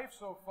my life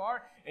so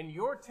far. And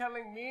you're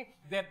telling me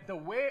that the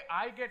way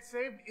I get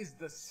saved is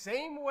the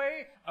same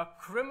way a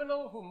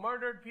criminal who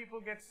murdered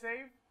people gets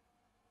saved?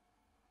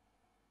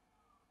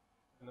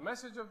 And the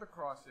message of the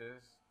cross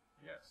is,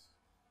 yes.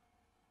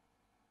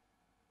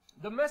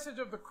 The message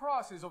of the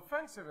cross is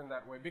offensive in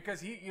that way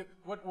because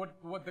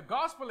what the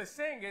gospel is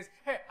saying is,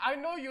 hey, I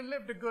know you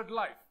lived a good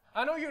life.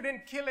 I know you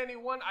didn't kill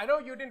anyone. I know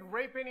you didn't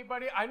rape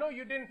anybody. I know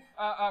you didn't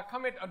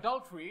commit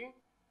adultery.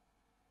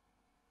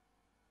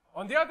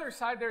 On the other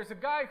side, there's a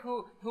guy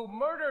who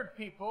murdered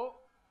people,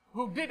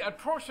 who did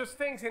atrocious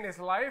things in his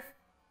life.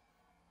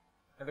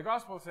 And the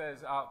gospel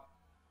says,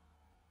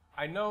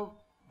 I know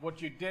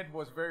what you did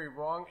was very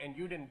wrong and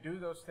you didn't do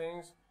those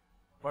things.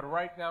 But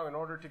right now, in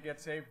order to get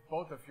saved,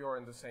 both of you are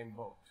in the same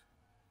boat.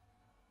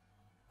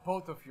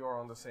 Both of you are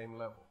on the same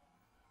level.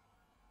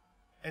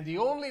 And the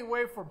only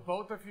way for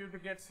both of you to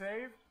get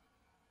saved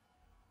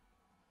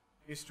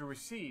is to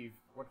receive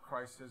what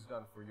Christ has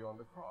done for you on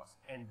the cross.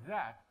 And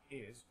that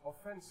is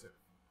offensive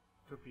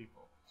to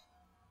people.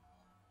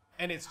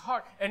 And it's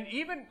hard. And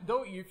even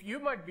though if you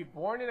might be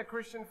born in a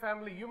Christian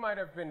family, you might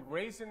have been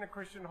raised in a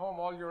Christian home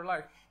all your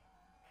life.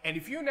 And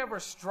if you never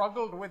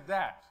struggled with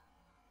that,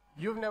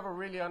 you've never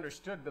really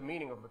understood the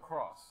meaning of the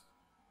cross.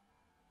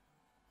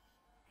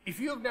 If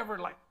you've never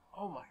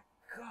oh my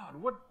God,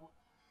 what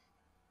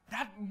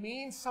that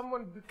means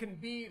someone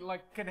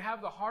can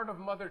have the heart of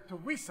Mother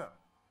Teresa.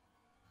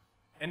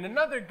 And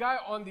another guy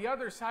on the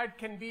other side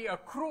can be a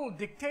cruel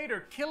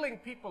dictator killing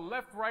people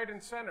left, right,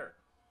 and center.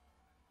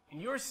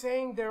 And you're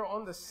saying they're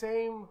on the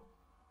same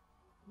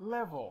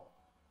level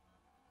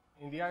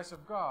in the eyes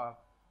of God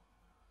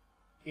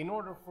in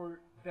order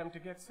for them to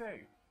get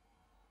saved.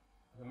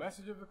 The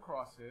message of the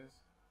cross is,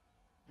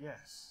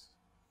 yes.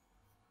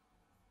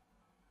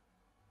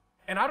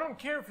 And I don't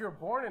care if you're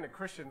born in a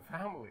Christian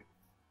family.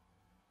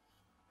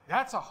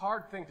 That's a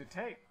hard thing to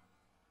take.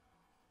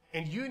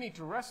 And you need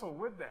to wrestle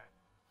with that.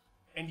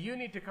 And you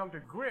need to come to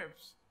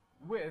grips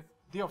with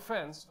the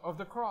offense of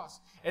the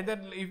cross. And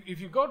then if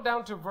you go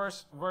down to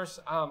verse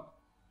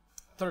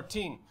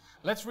 13.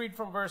 Let's read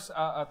from verse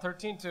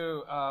 13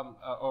 to,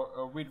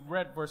 or we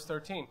read verse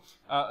 13.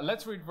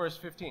 Let's read verse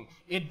 15.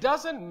 It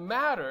doesn't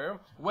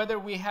matter whether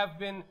we have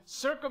been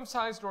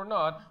circumcised or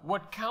not.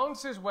 What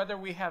counts is whether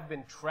we have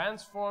been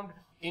transformed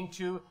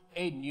into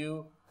a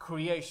new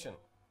creation.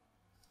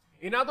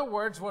 In other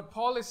words, what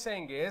Paul is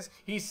saying is,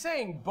 he's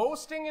saying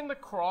boasting in the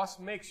cross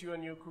makes you a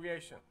new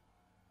creation.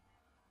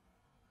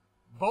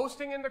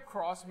 Boasting in the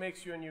cross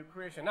makes you a new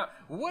creation. Now,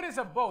 what is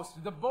a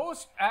boast? The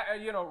boast,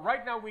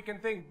 right now we can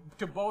think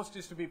to boast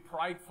is to be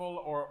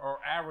prideful or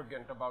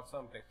arrogant about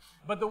something.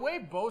 But the way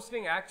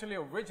boasting actually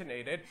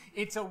originated,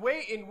 it's a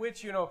way in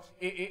which,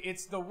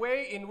 it's the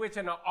way in which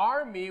an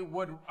army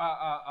would,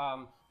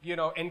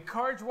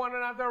 encourage one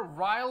another,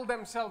 rile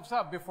themselves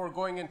up before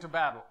going into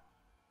battle.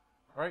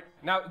 Right?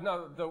 Now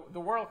the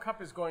World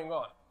Cup is going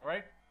on,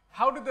 right?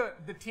 How do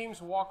the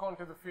teams walk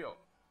onto the field?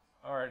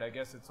 All right, I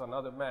guess it's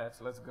another match.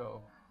 Let's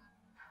go.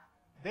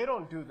 They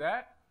don't do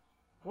that.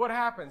 What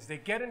happens? They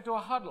get into a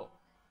huddle,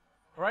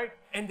 right?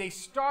 And they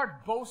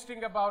start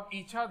boasting about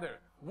each other.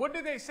 What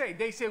do they say?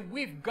 They say,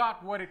 we've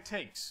got what it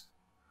takes,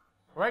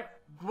 right?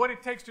 What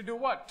it takes to do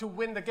what? To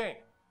win the game,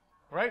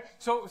 right?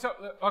 So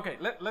okay,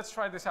 let's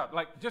try this out.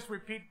 Just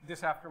repeat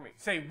this after me.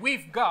 Say,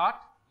 we've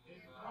got.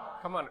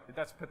 Come on,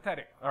 that's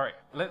pathetic. All right,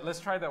 let's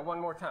try that one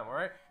more time, all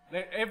right?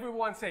 Let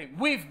everyone say,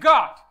 we've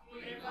got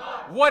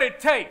what it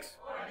takes.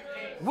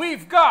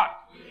 We've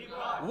got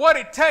what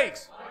it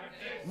takes.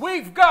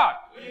 We've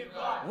got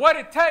what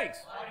it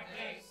takes.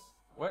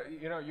 Well,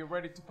 you're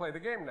ready to play the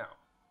game now.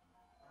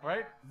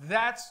 Right?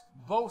 That's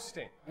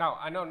boasting. Now,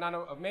 I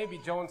know maybe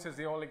Jones is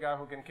the only guy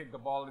who can kick the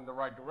ball in the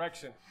right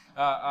direction.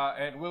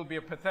 And we'll be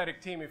a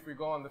pathetic team if we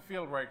go on the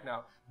field right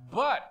now.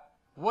 But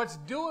what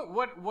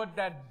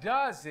that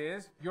does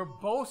is you're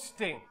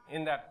boasting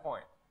in that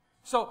point.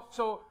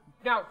 So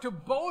now to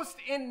boast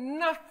in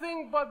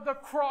nothing but the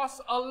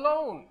cross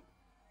alone.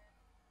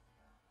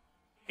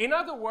 In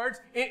other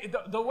words,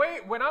 the way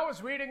when I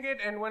was reading it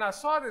and when I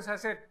saw this, I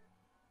said,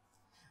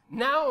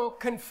 now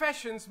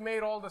confessions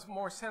made all this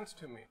more sense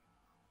to me.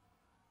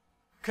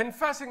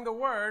 Confessing the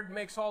word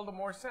makes all the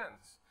more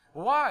sense.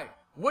 Why?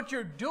 What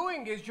you're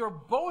doing is you're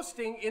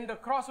boasting in the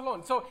cross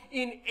alone. So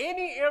in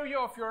any area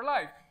of your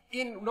life,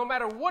 no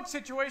matter what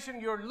situation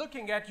you're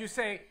looking at, you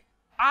say,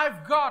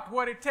 I've got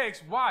what it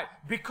takes. Why?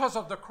 Because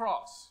of the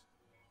cross.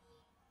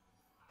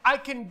 I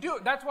can do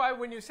it. That's why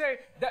when you say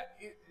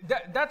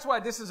that's why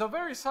this is a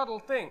very subtle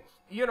thing.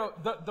 You know,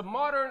 the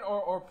modern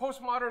or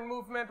postmodern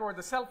movement or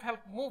the self-help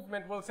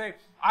movement will say,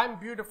 I'm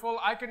beautiful,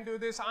 I can do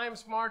this, I am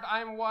smart, I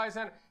am wise,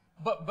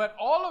 but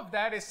all of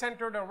that is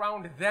centered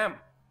around them.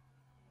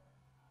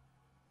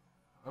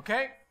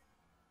 Okay?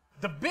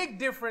 The big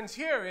difference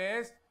here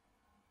is,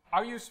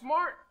 are you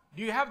smart?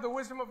 Do you have the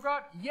wisdom of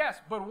God? Yes,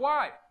 but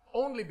why?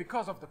 Only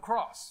because of the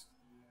cross.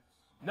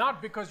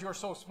 Not because you're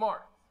so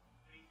smart.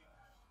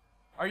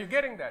 Are you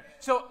getting that?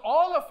 So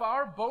all of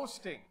our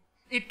boasting,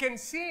 it can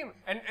seem,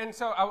 and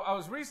so I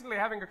was recently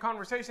having a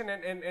conversation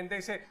and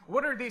they say,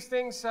 what are these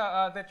things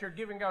that you're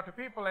giving out to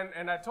people?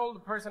 And I told the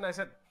person, I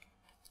said,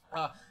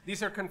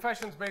 these are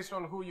confessions based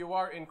on who you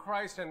are in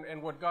Christ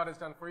and what God has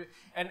done for you.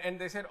 And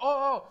they said,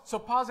 so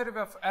positive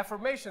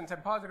affirmations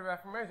and positive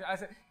affirmations. I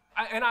said,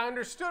 and I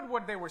understood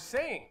what they were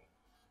saying.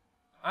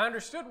 I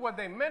understood what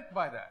they meant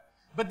by that.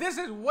 But this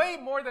is way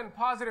more than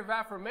positive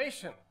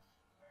affirmation.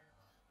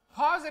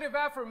 Positive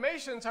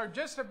affirmations are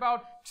just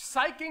about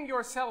psyching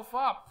yourself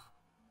up.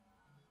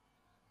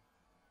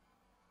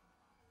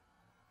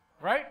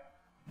 Right?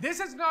 This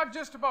is not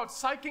just about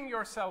psyching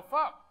yourself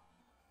up.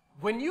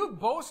 When you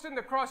boast in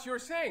the cross, you're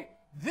saying,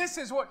 this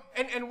is what,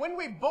 and when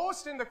we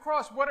boast in the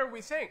cross, what are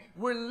we saying?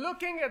 We're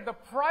looking at the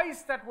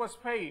price that was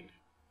paid.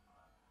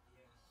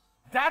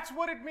 That's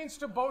what it means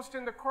to boast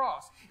in the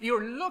cross.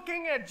 You're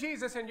looking at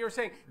Jesus and you're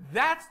saying,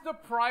 that's the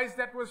price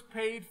that was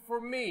paid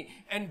for me.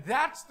 And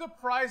that's the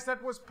price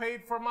that was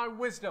paid for my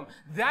wisdom.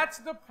 That's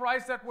the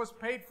price that was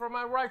paid for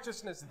my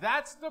righteousness.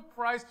 That's the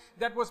price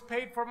that was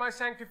paid for my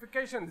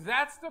sanctification.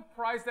 That's the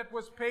price that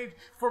was paid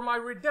for my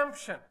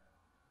redemption.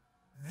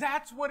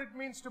 That's what it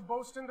means to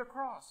boast in the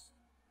cross.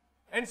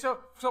 And so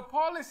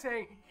Paul is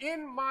saying,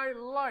 in my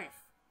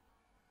life,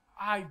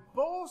 I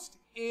boast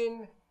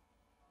in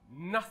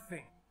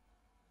nothing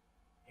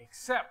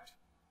except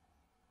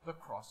the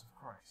cross of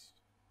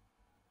Christ.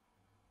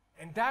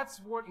 And that's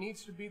what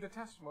needs to be the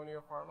testimony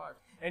of our life.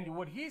 And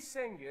what he's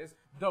saying is,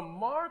 the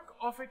mark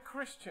of a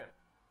Christian,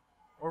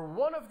 or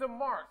one of the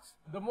marks,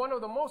 one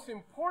of the most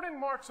important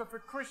marks of a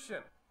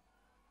Christian,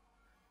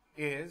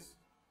 is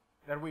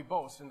that we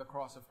boast in the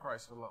cross of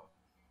Christ alone.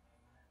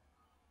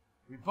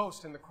 We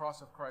boast in the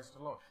cross of Christ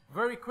alone.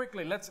 Very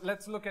quickly, let's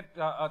look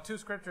at two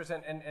scriptures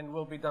and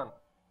we'll be done.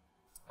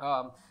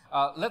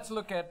 Let's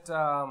look at...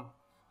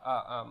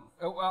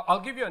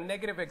 I'll give you a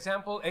negative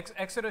example.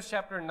 Exodus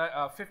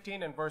chapter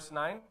 15 and verse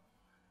 9.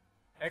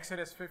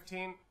 Exodus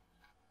 15,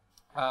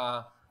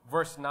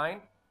 verse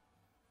 9.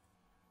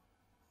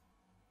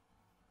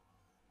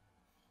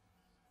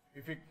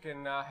 If you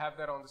can have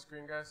that on the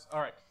screen, guys. All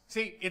right.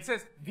 See, it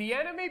says, the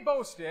enemy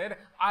boasted,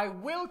 I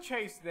will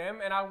chase them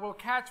and I will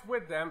catch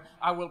with them.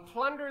 I will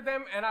plunder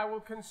them and I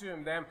will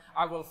consume them.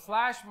 I will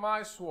flash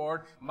my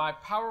sword. My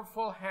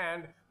powerful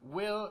hand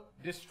will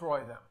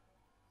destroy them.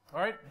 All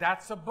right,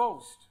 that's a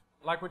boast,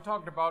 like we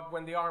talked about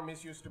when the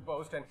armies used to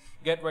boast and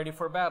get ready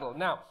for battle.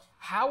 Now,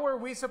 how are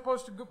we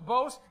supposed to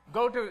boast?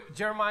 Go to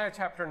Jeremiah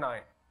chapter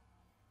 9.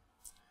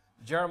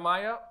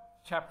 Jeremiah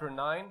chapter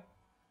 9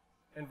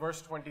 and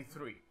verse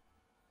 23.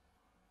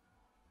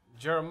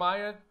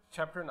 Jeremiah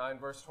chapter 9,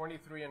 verse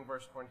 23 and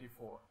verse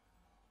 24.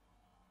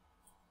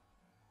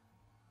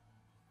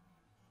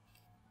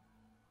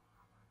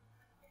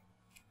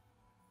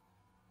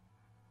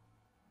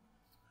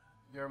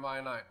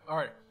 Jeremiah 9. All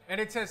right. And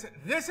it says,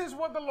 this is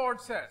what the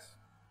Lord says.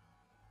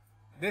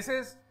 This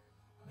is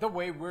the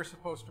way we're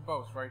supposed to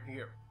boast right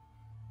here.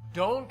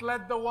 Don't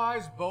let the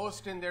wise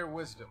boast in their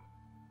wisdom.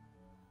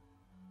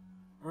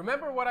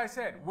 Remember what I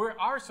said.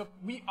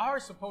 We are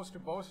supposed to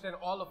boast, and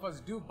all of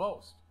us do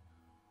boast.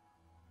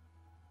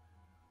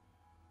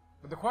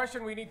 But the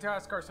question we need to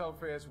ask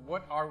ourselves is,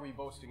 what are we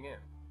boasting in?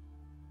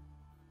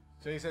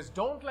 So he says,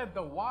 don't let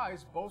the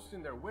wise boast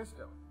in their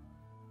wisdom.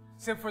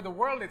 So for the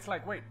world, it's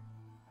like, wait,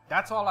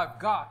 that's all I've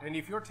got. And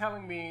if you're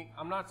telling me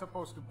I'm not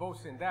supposed to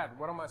boast in that,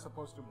 what am I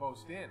supposed to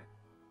boast in?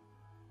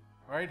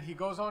 All right, he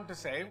goes on to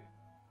say,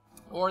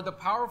 or the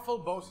powerful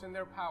boast in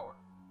their power,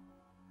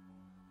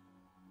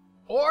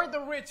 or the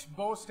rich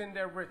boast in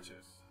their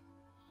riches.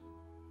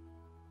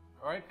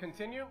 All right,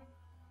 continue.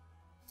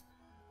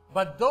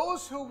 But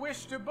those who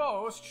wish to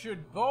boast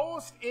should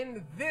boast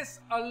in this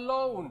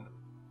alone,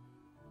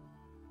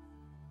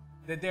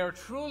 that they are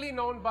truly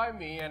known by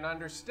me and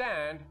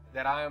understand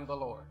that I am the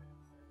Lord.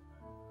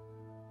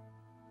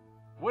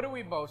 What do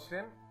we boast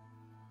in?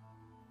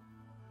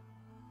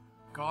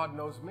 God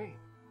knows me.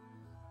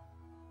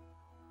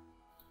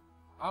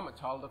 I'm a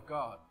child of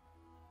God.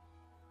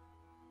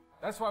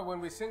 That's why when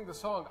we sing the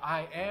song,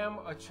 I am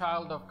a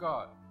child of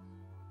God,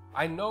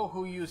 I know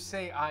who you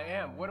say I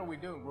am. What are we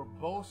doing? We're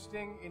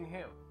boasting in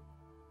Him.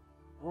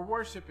 We're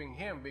worshiping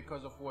Him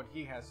because of what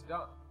He has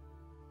done.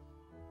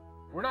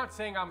 We're not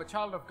saying I'm a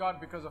child of God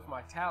because of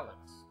my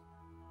talents.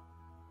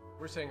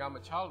 We're saying I'm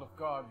a child of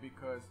God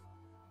because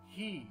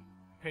He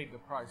paid the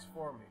price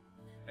for me.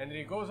 And then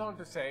He goes on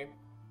to say,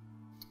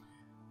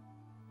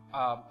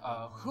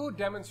 who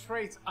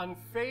demonstrates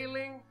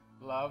unfailing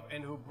love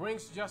and who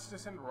brings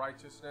justice and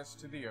righteousness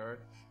to the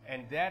earth,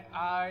 and that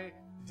I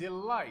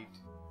delight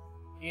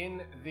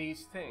in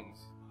these things.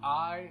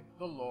 I,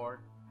 the Lord,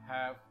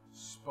 have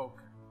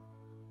spoken.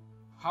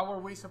 How are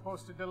we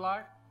supposed to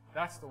delight?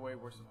 That's the way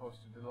we're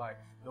supposed to delight.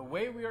 The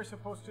way we are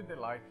supposed to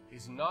delight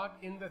is not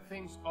in the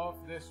things of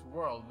this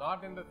world,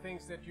 not in the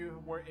things that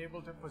you were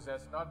able to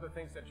possess, not the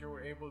things that you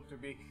were able to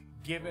be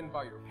given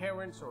by your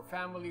parents or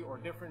family or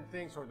different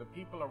things or the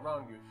people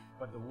around you.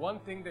 But the one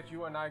thing that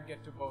you and I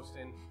get to boast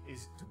in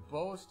is to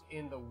boast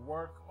in the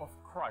work of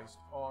Christ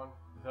on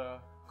the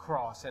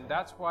cross. And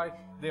that's why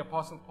the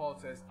Apostle Paul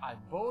says, I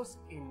boast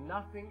in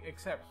nothing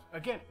except.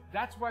 Again,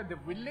 that's why the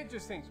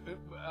religious things,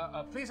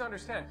 please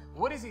understand,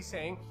 what is he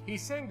saying?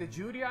 He's saying the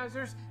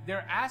Judaizers,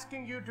 they're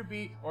asking you to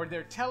be, or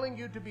they're telling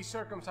you to be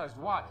circumcised.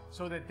 Why?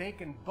 So that they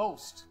can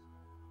boast.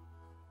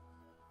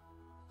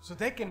 So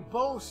they can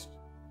boast.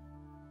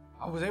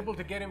 I was able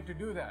to get him to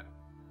do that.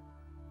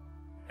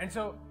 And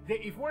so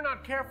if we're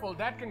not careful,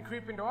 that can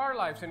creep into our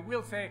lives, and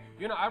we'll say,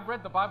 you know, I've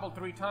read the Bible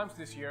 3 times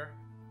this year.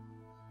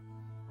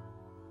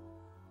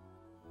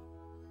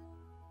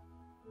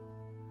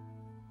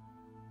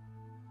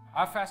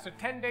 I fasted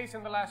 10 days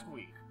in the last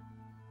week.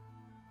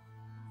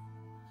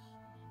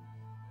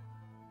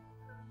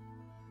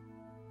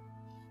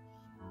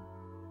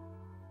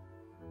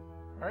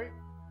 Right?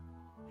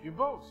 You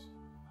boast.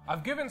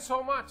 I've given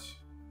so much.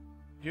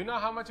 Do you know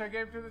how much I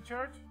gave to the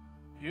church?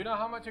 Do you know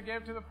how much I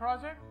gave to the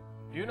project?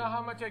 Do you know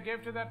how much I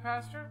gave to that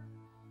pastor?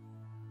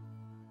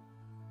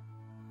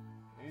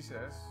 He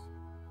says,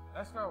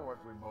 that's not what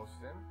we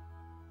boast in.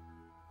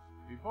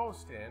 We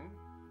boast in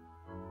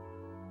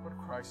what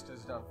Christ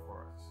has done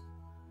for us.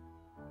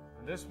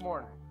 And this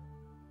morning,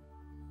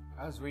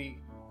 as we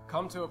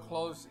come to a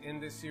close in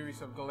this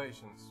series of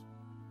Galatians,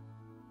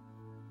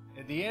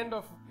 at the end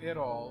of it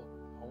all,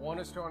 I want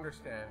us to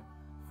understand,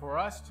 for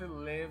us to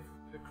live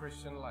the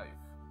Christian life,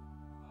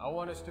 I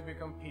want us to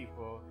become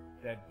people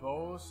that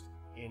boast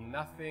in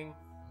nothing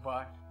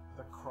but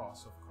the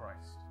cross of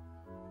Christ.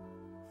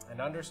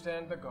 And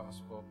understand the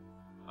gospel,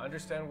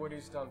 understand what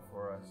He's done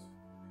for us,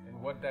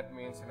 and what that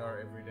means in our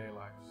everyday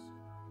lives.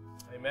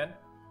 Amen?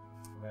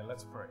 Amen.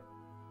 Let's pray.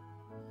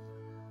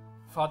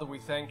 Father, we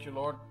thank you,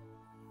 Lord,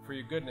 for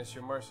your goodness,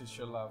 your mercies,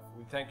 your love.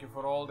 We thank you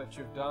for all that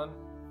you've done,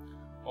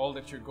 all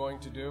that you're going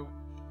to do.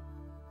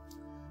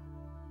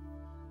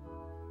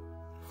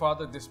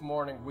 Father, this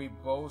morning we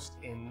boast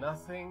in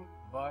nothing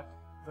but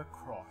the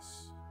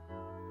cross.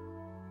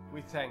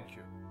 We thank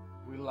you.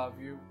 We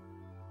love you.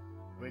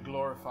 We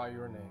glorify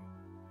your name,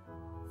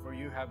 for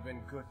you have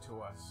been good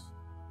to us.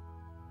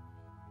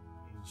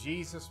 In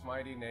Jesus'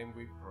 mighty name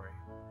we pray.